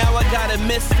 Now I gotta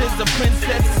miss this, the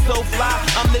princess is so fly,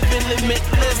 I'm living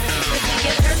limitless.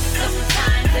 It hurts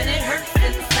sometimes and it hurts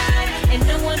inside, and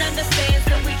no one understands,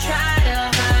 so we try to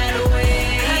hide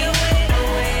away.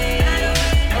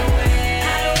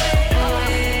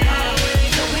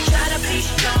 So we try to be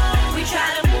strong, we try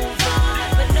to move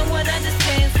on, but no one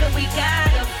understands, so we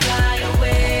gotta fly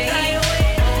away.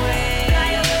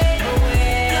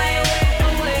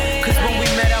 Cause when we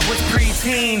met I was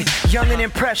preteen, young and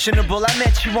impressionable. I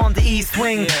met you on the East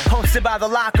Wing, hosted by the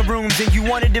locker rooms, and you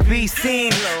wanted to be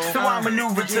seen. So I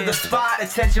maneuvered to the spot,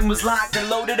 attention was locked and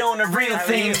loaded on a real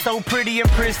thing, so pretty and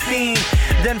pristine.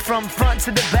 Then from front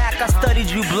to the back I studied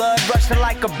you, blood rushing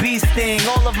like a bee sting.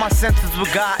 All of my senses were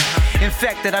got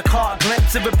infected. I caught a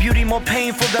glimpse of a beauty more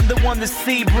painful than the one the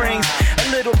sea brings.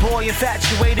 A little boy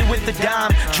infatuated with the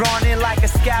dime, drawn in like a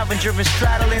scavenger and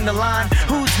straddling the line.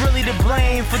 Who's really to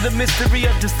blame for the mystery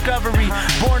of discovery?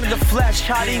 Born of the flesh,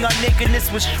 hiding our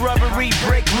nakedness with shrubbery.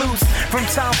 Break loose from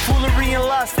tomfoolery and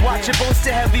lust. Watch it boast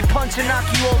a heavy punch and knock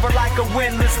you over like a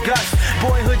windless gust.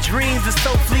 Boyhood dreams are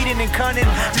so fleeting and cunning.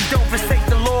 Just don't forsake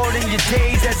the Lord in your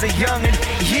days as a youngin'.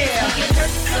 Yeah. It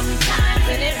hurts sometimes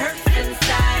and it hurts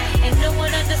inside, and no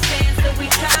one understands, so we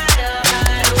try to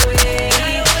hide away.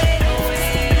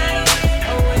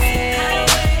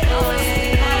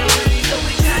 So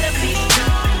we try to be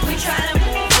strong, we try to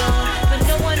move on, but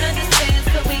no one understands,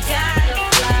 so we gotta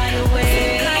fly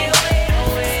away.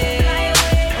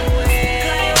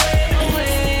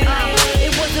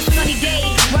 It was a sunny day,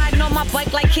 riding on my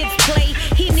bike like kids play.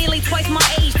 He nearly twice my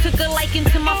age, took a liking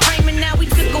to my frame, and now we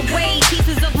took away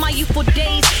pieces of my youthful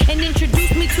days and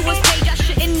introduced me to a stage I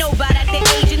shouldn't know about at that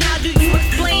age. And how do you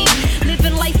explain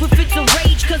living life with its a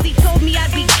rage? Cause he told me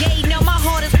I'd be gay, now my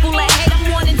heart is full of hate.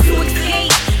 I'm wanting to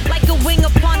escape like a wing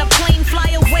upon a plane, fly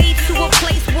away to a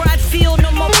place where I'd feel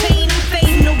no more pain. I'm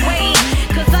fading away,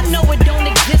 cause I know it don't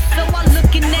exist, so I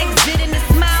look and exit, and his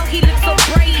smile, he looks so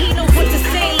bright, he knows what to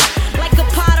say. Like a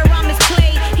potter, I'm his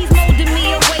clay, he's molding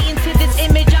me away into this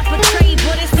image I portrayed,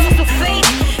 but it's also fake,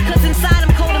 cause inside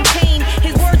I'm cold and pain.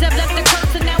 His words have left a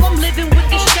curse, and now I'm living with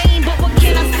this shame. But what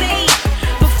can I say?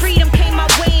 But freedom came my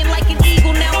way, and like an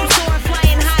eagle now I'm soaring,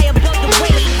 flying high above the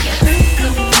weight. It hurts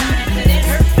sometimes and it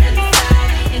hurts inside,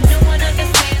 and no one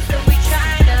understands, so we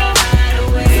try to hide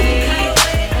away.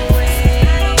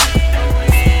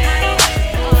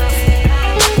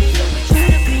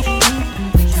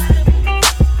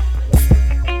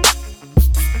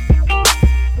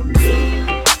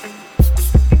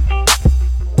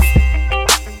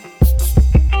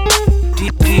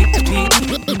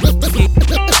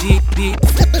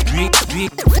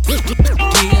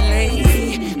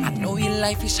 I know your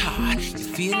life is hard. You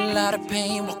feel a lot of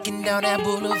pain walking down that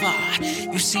boulevard.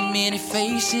 You see many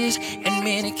faces and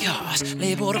many cars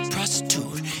labeled a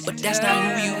prostitute, but that's not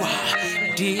who you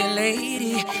are. Dear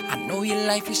lady, I know your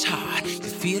life is hard. You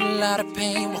feel a lot of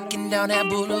pain walking down that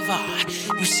boulevard.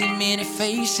 You see many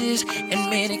faces and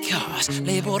many cars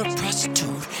labeled a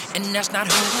prostitute, and that's not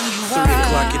who you are. 3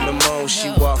 o'clock in the morning, she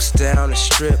walks down the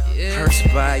strip, purse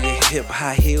by your hip,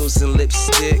 high heels and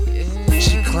lipstick.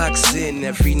 She clocks in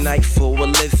every night for a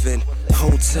living.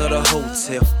 Hotel to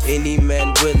hotel, any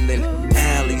man willing.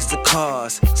 Alleys to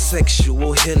cars,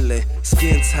 sexual healing.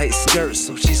 Skin tight skirts,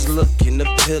 so she's looking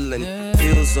appealing.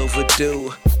 Bills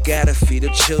overdue, gotta feed her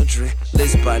children.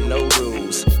 Lives by no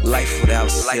rules, life without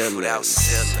ceilings.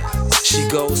 She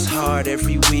goes hard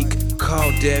every week,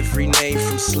 called every name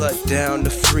from slut down to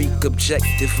freak.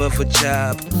 Objective of a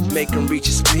job, make him reach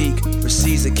his peak.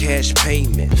 Receives a cash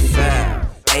payment, foul,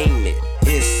 ain't it?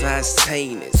 Inside's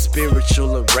tainted,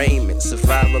 spiritual arraignment,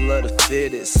 survival of the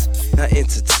fittest, not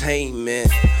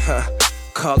entertainment.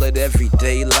 Call it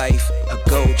everyday life. A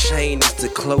gold chain is the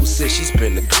closest she's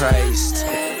been to Christ.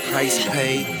 Price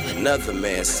paid, another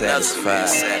man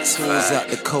satisfied. Pulls out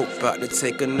the coke, about to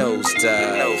take a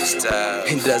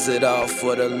nosedive. And does it all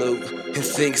for the loot. And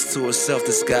thinks to herself,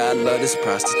 this guy love this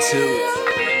prostitute.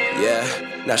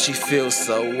 Yeah, now she feels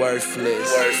so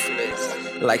worthless.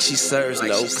 Like she serves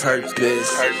no purpose.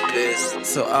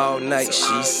 So all night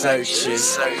she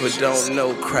searches, but don't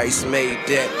know Christ made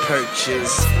that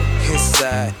purchase.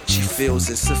 Inside, she feels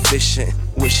insufficient,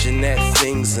 wishing that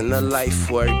things in her life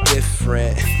were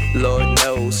different. Lord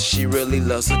knows she really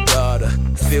loves her daughter.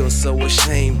 Feels so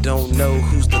ashamed, don't know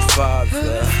who's the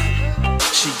father.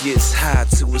 She gets high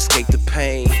to escape the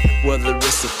pain, whether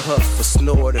it's a puff or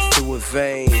snort or through a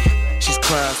vein. She's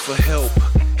crying for help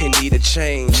and need a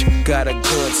change. Got a gun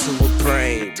to her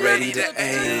brain, ready to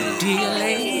aim. Dear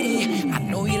lady, I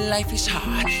know your life is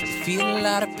hard. You feel a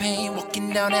lot of pain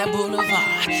walking down that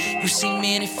boulevard. You see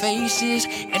many faces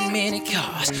and many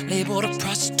cars labeled a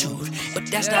prostitute, but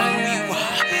that's not who you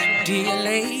are. Dear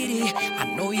lady, I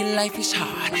know your life is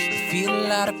hard. You feel a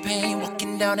lot of pain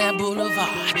walking down that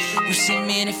boulevard. You see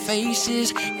many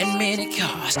faces and many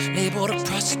cars labeled a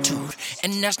prostitute,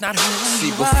 and that's not who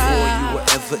you are. Before you were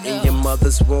ever in your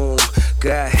mother's womb,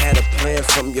 God had a plan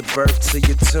from your birth to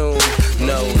your tomb.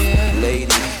 No,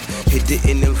 lady, it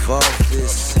didn't involve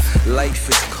this. Life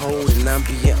is cold and I'm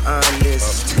being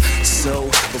honest. So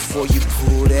before you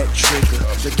pull that trigger,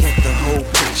 look at the whole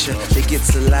picture. It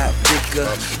gets a lot bigger.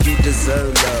 You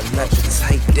deserve love, not the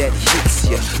type that hits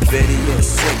ya. Better yet,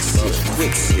 sex ya,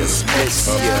 quits ya, splits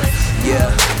ya.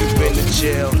 Yeah, you've been to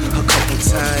jail a couple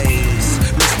times.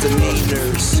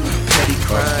 Misdemeanors, petty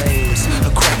crimes,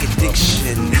 a crack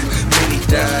addiction, many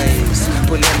dimes.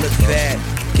 But none of that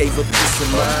gave a peace of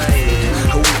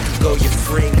mind. A week ago your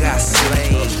friend got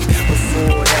slain.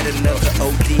 Before that another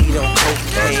OD'd on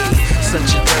cocaine.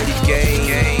 Such a dirty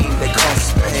game that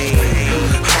causes pain,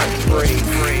 heartbreak,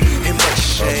 and much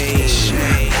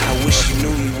shame. I wish you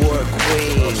knew you were a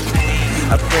queen.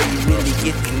 I pray you really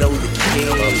get to know the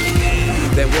king.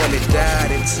 That one that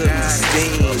died and took the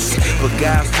stings, but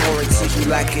God foreign to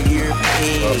you like a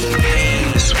European.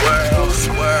 This world is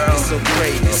so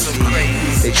crazy.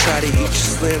 They try to eat you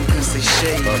slim cause they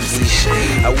shady.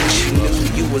 I wish you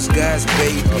knew you was God's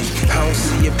baby. I don't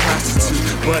see a prostitute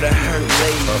but a hurt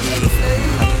lady.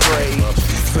 I pray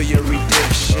for your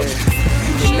redemption,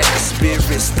 and that the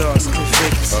spirit starts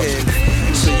convicting,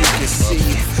 so you can see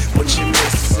what you're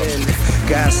missing.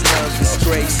 God's love, His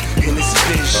grace, and His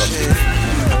vision.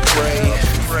 I pray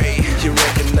you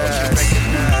recognize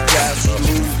God's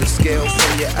removed the scale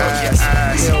from your eyes.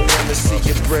 He don't wanna see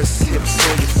your breasts, hips,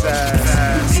 or your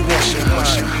thighs. He wants your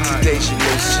heart. Today's your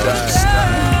new start.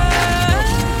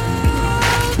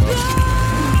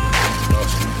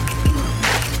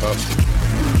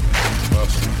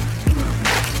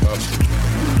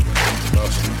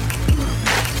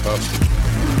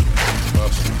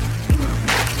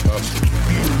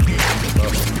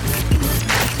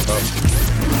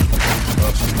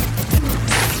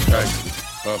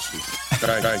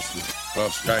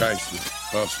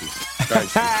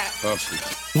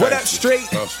 What up, street?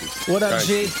 What up,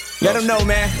 G? Let them know,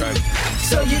 man.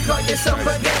 So you call yourself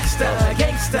a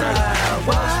gangsta,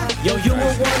 why? Yo, you a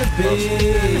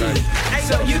wannabe.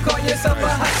 So you call yourself a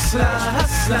hustler,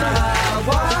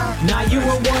 why? Now you a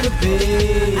wannabe.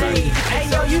 Hey,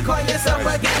 yo, you call yourself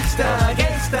a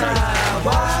gangsta,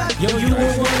 why? Yo, you a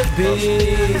wannabe.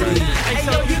 Hey,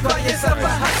 yo, you call yourself a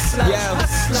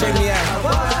hustler, check me out.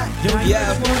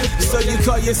 So you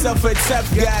call yourself a tough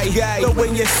guy, but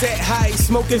when you're set high,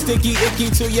 smoking sticky icky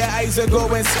till your eyes are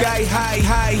going sky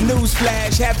high.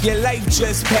 Newsflash, half your life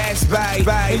just passed by.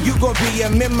 And you gon' be a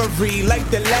memory like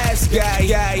the last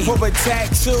guy. Or a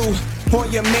tattoo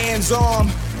on your man's arm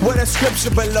with a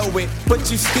scripture below it, but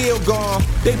you still gone.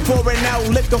 They pouring out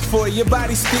liquor for you, your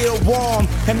body still warm.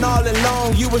 And all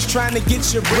along you was trying to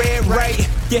get your bread right.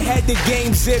 You had the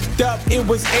game zipped up, it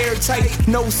was airtight.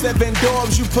 No 7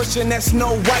 doors, you pushing that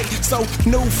Snow White. So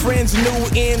new friends, new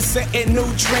ends, setting new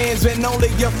trends. And only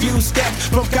a few steps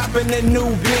from copping the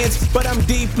new Benz. But I'm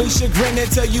deeply chagrined to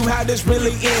tell you how this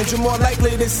really ends. You're more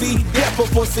likely to see death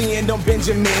before seeing them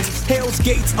Benjamins. Hell's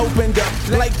gates opened up,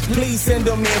 like please send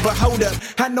them in. But hold up,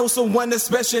 I know someone that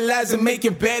specializes in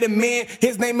making better men.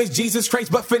 His name is Jesus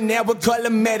Christ, but for now we'll call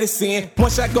him medicine.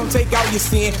 One shot gon' take all your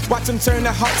sin. Watch him turn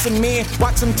the hearts of men.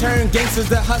 Watch him turn gangsters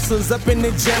to hustlers up in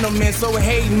the gentlemen. So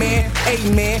hey man,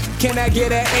 amen. Can I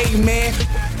get an amen?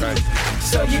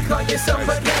 So you call yourself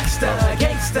a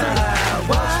gangsta,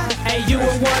 why? Hey, you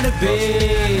a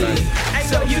wannabe.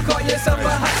 So you call yourself a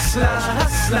hustler,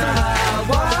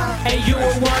 what? Hey, you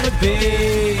a wannabe.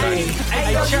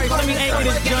 Hey, church, let me anchor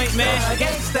this joint, man.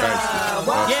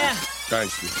 Yeah.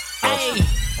 Thank you. Hey.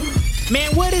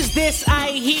 Man, what is this I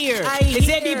hear? Is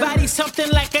everybody something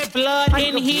like a blood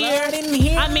in here?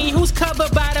 I mean, who's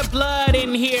covered by the blood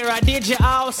in here? Or did you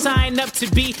all sign up to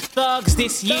be thugs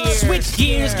this year? Switch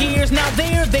gears, now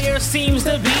there seems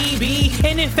to be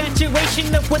an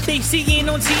infatuation of what they seeing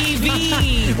on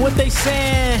TV. What they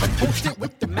saying? Post it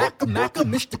with the Macca,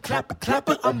 Mr.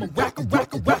 Clapper, I'm a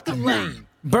whacker lane.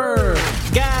 Bird,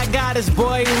 God got us,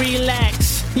 boy,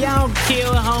 relax. Y'all don't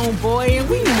kill homeboy, and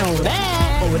we know that.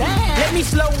 Let me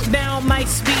slow down my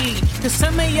speed, cause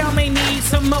some of y'all may need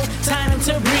some more time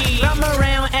to breathe. I'm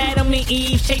around Adam and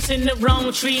Eve, chasing the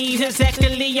wrong trees.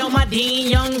 Exactly on my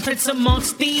Dean, young prince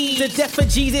amongst thieves. The death of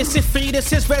Jesus has freed us,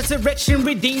 his resurrection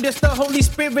redeemed us. The Holy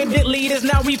Spirit that lead us,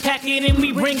 now we pack it and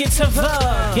we bring it to the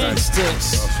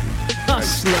gangsters,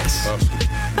 hustlers.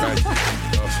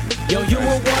 Yo, you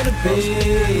a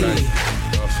wannabe.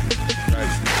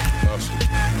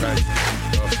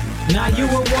 Now you a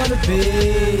wannabe.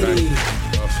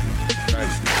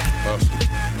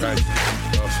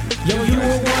 Yo, you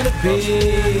a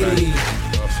wannabe.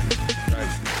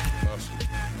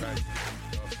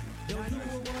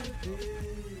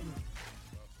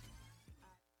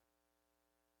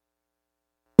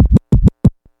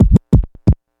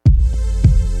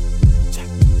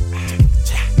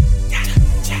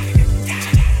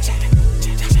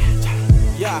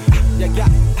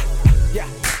 Yeah.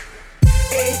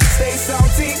 Hey, stay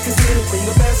salty, cause it'll bring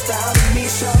the best out of me,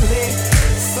 shortly.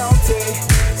 Salty,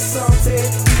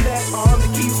 be that arm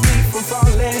that keeps me from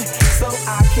falling. So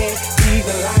I can be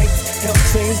the light, help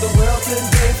change the world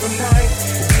today from night.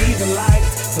 Be the light,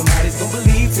 somebody's gonna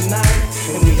believe tonight.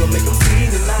 And we gon' make them see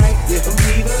the light, be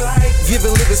the light.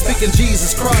 Giving, living, speaking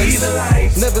Jesus Christ. Be the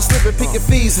light. Never slipping, picking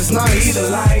fees is nice. Be the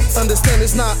light. Understand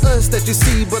it's not us that you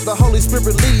see, but the Holy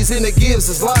Spirit leads and it gives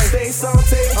us life. Stay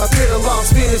salty. I hear the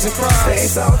lost fears and cries.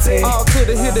 Stay salty. All clear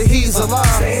to hear that he's alive.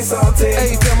 Stay salty.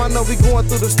 Hey fam, I know we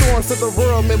going through the storms of the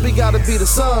world, man. We gotta be the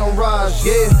sunrise.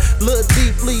 Yeah, look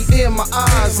deeply in my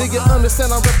eyes. Yeah, you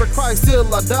understand I'm repping Christ till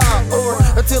I die, or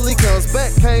until he comes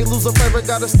back. Can't lose a favor,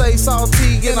 gotta stay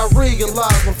salty. And I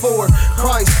realized before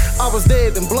Christ, I was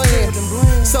dead and bland.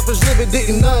 Selfish living,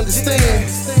 didn't understand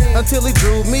until he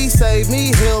drew me, saved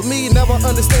me, healed me. Never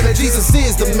understand that Jesus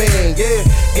is the man. Yeah.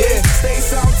 Stay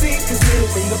salty, cause it'll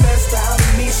bring the best out of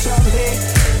me, shortly.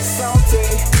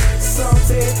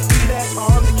 Salty, be that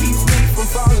arm that keeps me from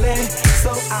falling.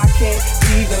 So I can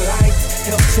be the light,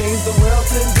 help change the world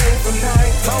today from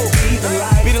night. Oh, be the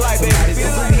light, baby. Somebody's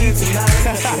gonna believe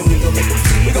tonight. And we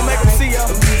gon' make them see, y'all.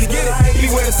 Get it. Be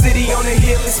where the city on the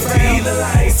hill is found. Be the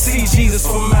light, see Jesus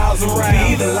for miles around.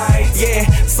 Be the light, yeah.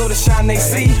 So the shine they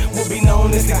see will be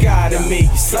known as the God in me,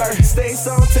 sir. Stay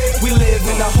salty. We live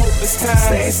in a hopeless time.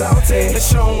 Stay salty. Let's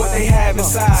show them what they have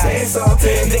inside. Stay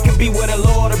salty. They can be where the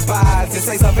Lord abides and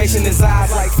say salvation is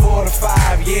ours like 4 to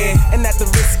 5, yeah. And at the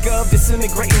risk of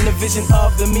disintegrating the vision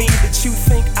of the me that you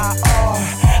think I are,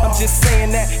 I'm just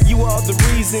saying that you are the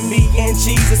reason me and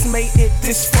Jesus made it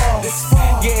this far.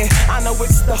 Yeah, I know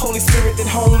it's the Holy Spirit that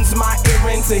hones my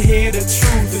ear to hear the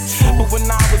truth. But when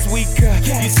I was weaker,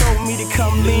 you told me to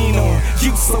come lean on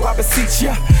you, so I beseech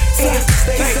ya. Stay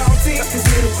salty, cause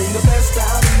it'll bring the best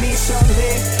out of me,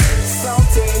 shortly.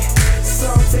 Salty,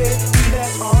 be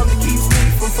that arm that keeps me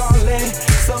from falling.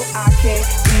 So I can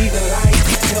be the light,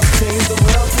 help change the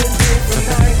world today from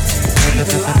night. Be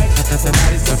the light,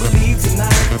 somebody's gonna believe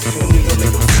tonight. And we gon'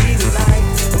 make them see the light.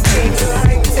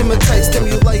 Imitate,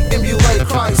 stimulate, emulate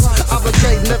Christ.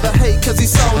 Obligate, never hate, cause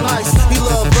he's so nice. He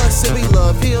love us and we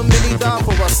love him, and he died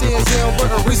for our sins. Yeah, what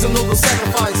a reasonable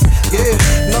sacrifice. Yeah,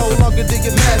 no longer did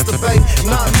you masturbate.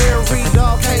 Not married,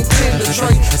 dog, can't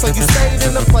penetrate. So you stayed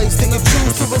in the place, then you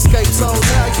choose to escape. So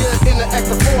now you're in the act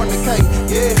of fornicate.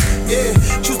 Yeah,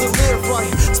 choose to live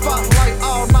right. Spotlight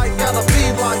all night, gotta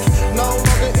be like. No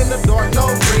longer in the dark, no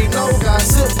greed, no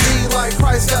gossip. Be like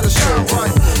Christ, gotta shine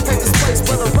bright. Take this place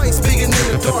where the race begin in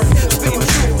the dark. Speaking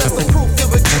truth, that's the proof,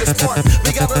 give it get us smart.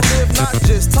 We gotta live, not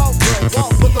just talk, but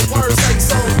walk with the words say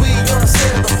so. We are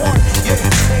set apart. Yeah.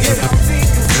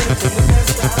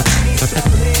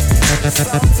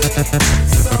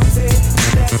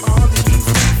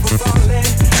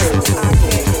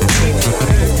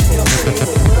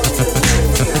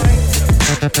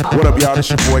 What up, y'all? This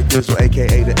your boy Dizzle,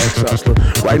 aka the Ex-Hustler.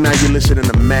 Right now, you're listening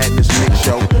to Madness Mix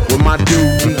Show with my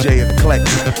dude DJ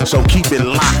Eclectic. So keep it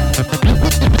locked.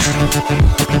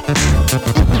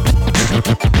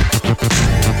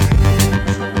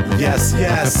 Yes.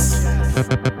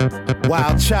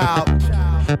 Wild Child.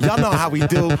 Y'all know how we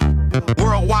do.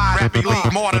 Worldwide, rap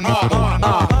elite, more than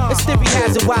Marvel. This theory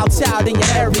has a wild child in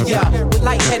your area. With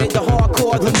lightheaded, the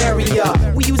hardcore, the merrier.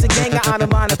 We use a gang of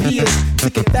onomatopoeias to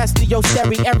confess to your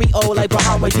stereo like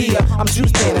Bahamadia. I'm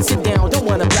juice man, I sit down, don't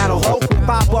wanna battle hope.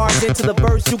 5 bars into the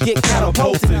verse, you get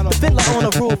catapulted. The fiddler on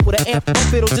the roof with an amp, no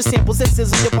fiddle, just samples and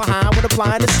sizzle your behind when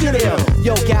applying the skill.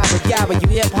 Yo, Gabba, you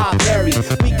hip hop berry.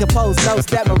 We compose notes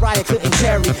that Mariah couldn't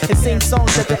carry and sing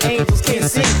songs that the angels can't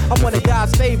sing. I'm one of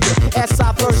God's favorite,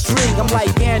 S.I. first string. I'm like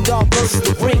Gandalf versus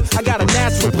the ring. I got a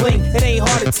natural bling. It ain't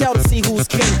hard to tell to see who's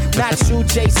king. Not you,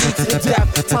 JC to the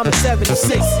death. Time is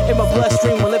 76. In my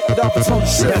bloodstream, will lift it off its own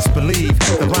shit. Best believe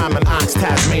the rhyming ox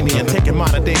Tasmanian, taking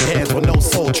modern day heads with no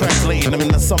soul, translating them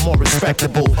into some more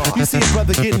respectable. You see a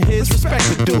brother getting his, respect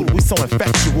the dude. We so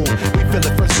infectual. We feel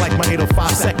it first like my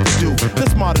 805 sector do.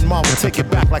 This modern Marvel take it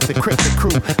back like the cryptic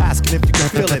crew, asking if you can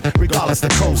feel it, regardless the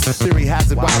coast. Theory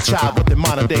has it, wild child with the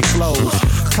modern day flows.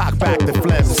 Cock back the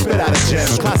phlegm, spit out a gem.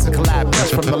 Classic collab,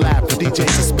 fresh from the lab for DJs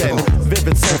to spin.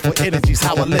 Vivid soulful energies,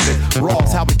 how I live it.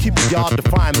 Raw's how we keep it, y'all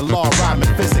define the law, rhyme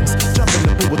and physics. Jump in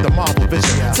the booth with the Marvel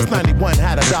vision. Since 91,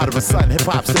 had a daughter and son. Hip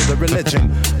hop still the religion.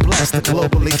 Blessed to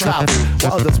globally travel,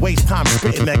 while others waste time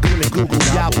spitting that goon and Google.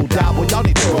 Yabble dabble, y'all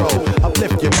need to grow.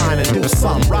 Uplift your mind and do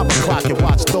some. Rob the clock and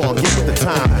watch Dawn, get with the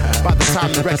time. By the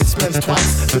time the record spins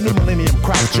twice, the new millennium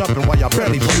crowd's jumping while y'all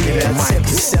barely breathing in.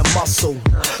 10% muscle,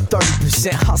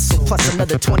 30% hustle, plus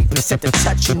another 20% to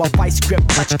touch you. My vice grip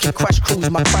clutch can crush crews.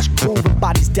 My crush groove and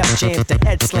bodies death jams to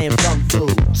head slam young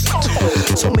dudes.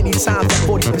 Too many times that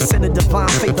 40% of divine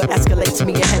favor escalates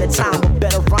me ahead of time. With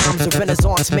better rhymes, a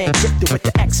renaissance man gifted with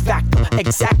the X factor.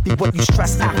 Exactly what you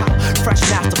stressed out. Fresh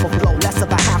masterful flow, less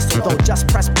of a hassle though. Just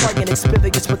press play and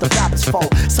experience with the rappers foe.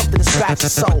 Something to scratch your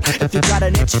soul. If you got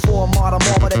an itch for a modern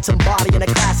moment that's embodying a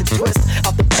classic twist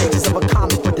out the pages of a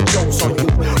comic with the jokes on you.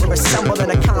 We're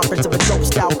assembling a conference of a dope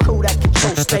style crew that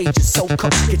controls stages. So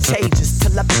contagious.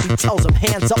 Telepathy tells them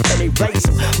hands up and they raise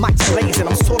them. Mike's blazing,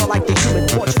 I'm sorta like the Human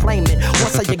Torch flaming.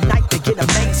 Once I ignite, they get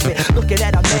amazement. Looking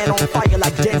at a man on fire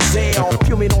like Denzel.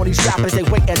 Fuming on these rappers, they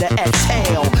waiting to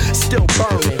exhale. Still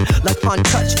burning, like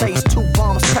untouched phase 2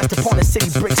 bombs pressed upon a city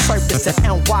brick surface at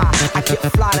NY. I get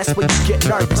fly, that's when you get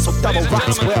nervous. So double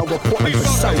rocks well, reporting for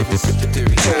service.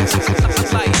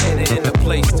 Lightheaded in the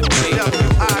place to be.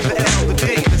 W-I to L to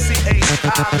D, the C-H-I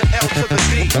to L to the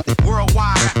D.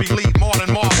 Worldwide, rap elite, more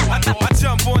than Marvel. I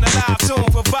jump on the live tune,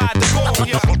 provide the goal.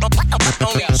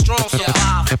 Only a strong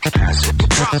survive.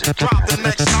 Drop the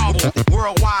next novel.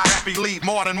 Worldwide, rap elite,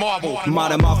 more than Marvel.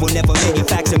 Modern Marvel never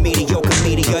manufacture mediocre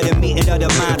media. The meeting of the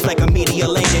minds like a media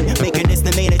landing, making this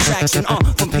the main attraction.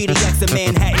 From PDX to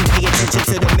Manhattan, pay attention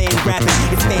to the man rapping.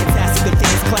 It's fantastic, the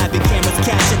fans clapping, cameras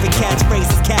catch every catchphrase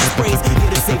is catchphrase.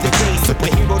 Here to save the day,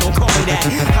 superhero don't call me that.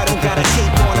 I don't got a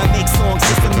cape on, I make songs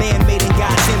just a man made in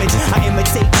God's image. I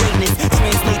imitate greatness,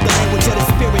 translate the language of the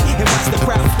spirit, and watch the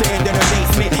crowd stand in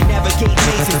amazement. Navigate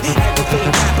mazes,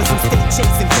 aggravate rappers who stay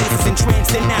chasing faces and trends.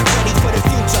 They're not ready for the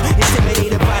future,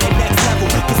 intimidated by the next level.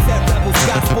 Cassette rebels,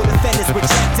 gospel defenders,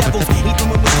 reject devils. Even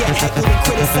when we get heckled and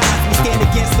criticized, we stand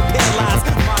against the paralyzed.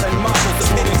 Modern Marvels, the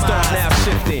living stars now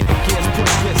shifting, gears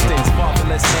push pistons,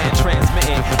 marvelous man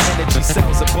transmitting. Energy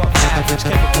cells above average,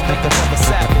 chemical makeup of a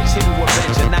savage. Here to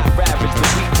avenge and not ravage the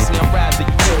weak. See, I'm rather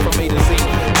you hear from A to Z.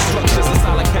 Structures a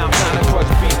solid count, not a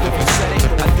grudge beat. If you said it,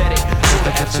 I did it. Put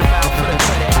the extra mouth for the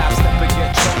credit. Half step and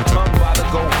get choked, tongue while the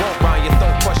go won't round your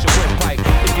throat, crush your windpipe.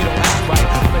 If you don't act right,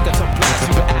 make a tongue blast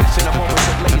you with ash in a moment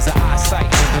of laser eyesight.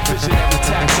 Visionary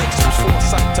tactics, use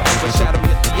foresight to overshadow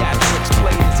your theatrics.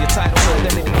 Play is your title,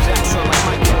 identity Jackson like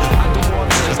Michael. I do more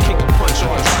than just kick a punch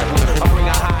or a tribal. I bring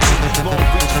a high heat, long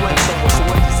reach flamethrower. So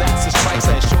when disaster strikes,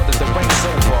 I ensure that the rain's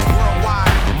over.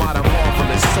 Worldwide, modern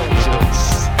marvelous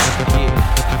soldiers. Yeah.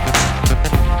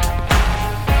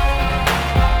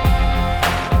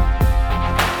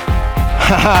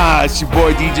 Haha, it's your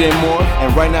boy DJ Moore,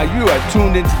 and right now you are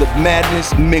tuned into the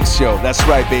Madness Mix Show. That's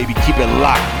right, baby. Keep it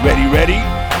locked. Ready?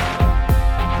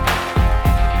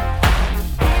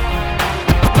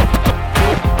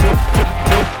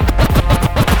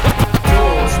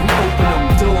 Doors, we open them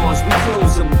doors, we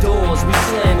close them doors, we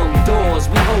slam them doors,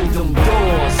 we hold them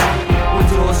doors. What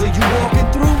doors are you walking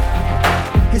through?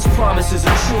 His promises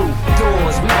are true.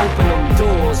 Doors, we open them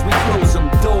doors, we close them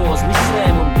doors, we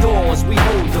slam them doors, we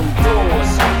hold them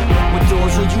doors. What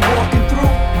doors are you walking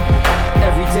through?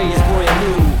 Every day is brand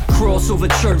new. Crossover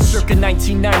church circa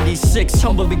 1996.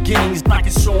 Humble beginnings,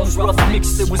 knocking songs rough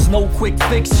mix. There was no quick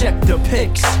fix, check the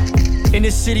pics. In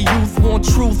this city, youth want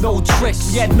truth, no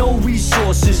tricks. Yet no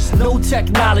resources, no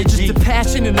technology. Just the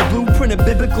passion and the blueprint of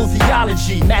biblical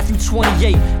theology. Matthew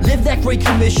 28, live that great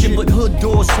commission, but hood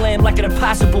doors slam like an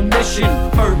impossible mission.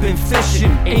 Urban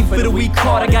fishing, ain't for the weak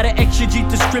heart. I gotta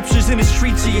exegete the scriptures in the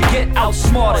streets so you get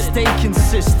outsmarted. Stay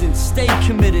consistent, stay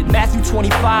committed. Matthew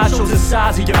 25 shows the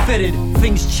size of your fitted.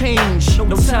 Things change,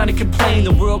 no time to complain.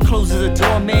 The world closes the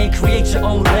door, man, create your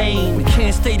own lane. We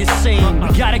can't stay the same,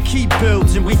 we gotta keep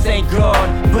building. We thank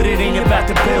God, but it ain't about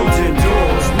the building.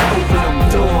 Doors, we open them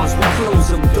doors, we close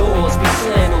them doors, we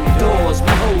slam them doors, we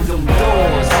hold them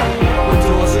doors. What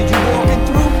doors are you walking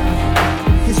through?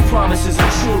 His promises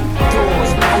are true.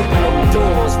 Doors, we open them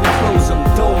doors, we close them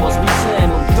doors, we slam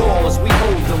them doors, we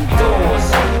hold them doors.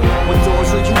 What doors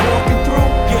are you walking through?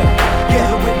 Yeah,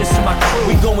 the witness of my crew.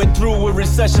 We going through a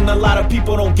recession, a lot of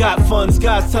people don't got funds.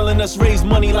 God's telling us raise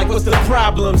money, like what's the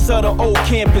problem? Sell the old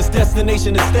campus,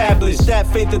 destination established. That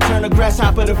faith to turn a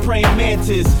grasshopper to praying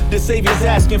mantis. The Savior's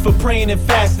asking for praying and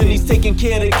fasting. He's taking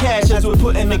care of the cash as we're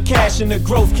putting the cash in the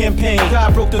growth campaign.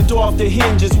 God broke the door off the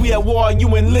hinges. We at war,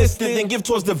 you enlisted, then give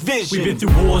towards the vision. We've been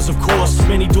through wars, of course.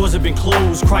 Many doors have been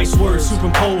closed. Christ's words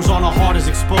superimposed on our heart is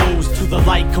exposed. To the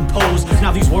light composed.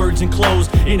 Now these words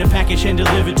enclosed in a package and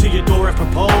delivered to your door if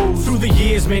proposed. Through the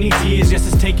years, many tears, yes,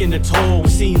 it's taking a toll.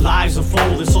 We've seen lives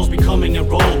unfold and souls becoming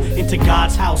enrolled into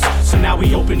God's house. So now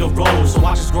we open the roads. So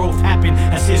watch His growth happen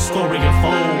as His story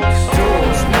unfolds.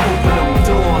 Doors, we open them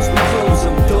doors, we close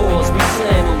them doors, we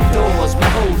slam them doors, we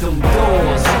hold them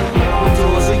doors. What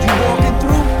doors are you walking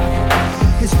through?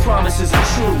 His promises are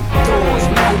true. Doors,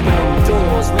 we open them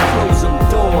doors, we close them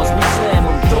doors, we slam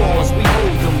them doors, we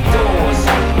hold them doors.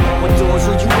 What doors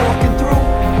are you walking through?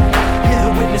 Yeah,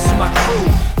 the witness of my crew.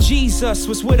 Jesus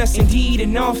was with us indeed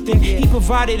and often. He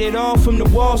provided it all from the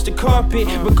walls to carpet.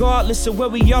 Regardless of where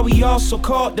we are, He also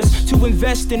called us to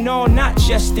invest in all, not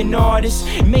just in artists.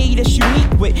 Made us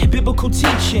unique with biblical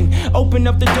teaching. Open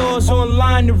up the doors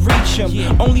online to reach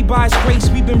Him. Only by His grace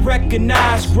we've been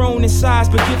recognized. Grown in size,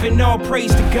 but giving all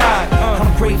praise to God.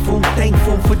 I'm grateful,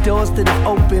 thankful for doors that have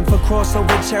opened. For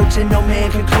Crossover Church and no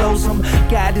man can close them.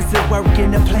 God is at work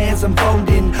and the plans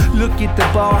unfolding. Look at the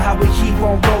ball, how we keep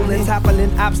on rolling.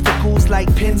 Toppling obstacles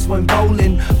like pins when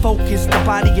bowling. Focus, the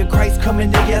body of Christ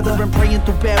coming together and praying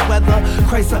through bad weather.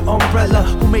 Christ an umbrella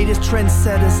who made us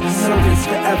trendsetters, servants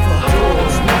forever.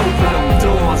 Doors, we open them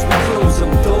doors, we close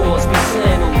them doors, we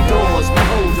slam them doors, we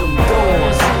hold them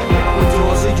doors. What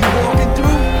doors are you walking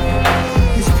through?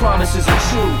 His promises are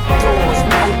true. Doors,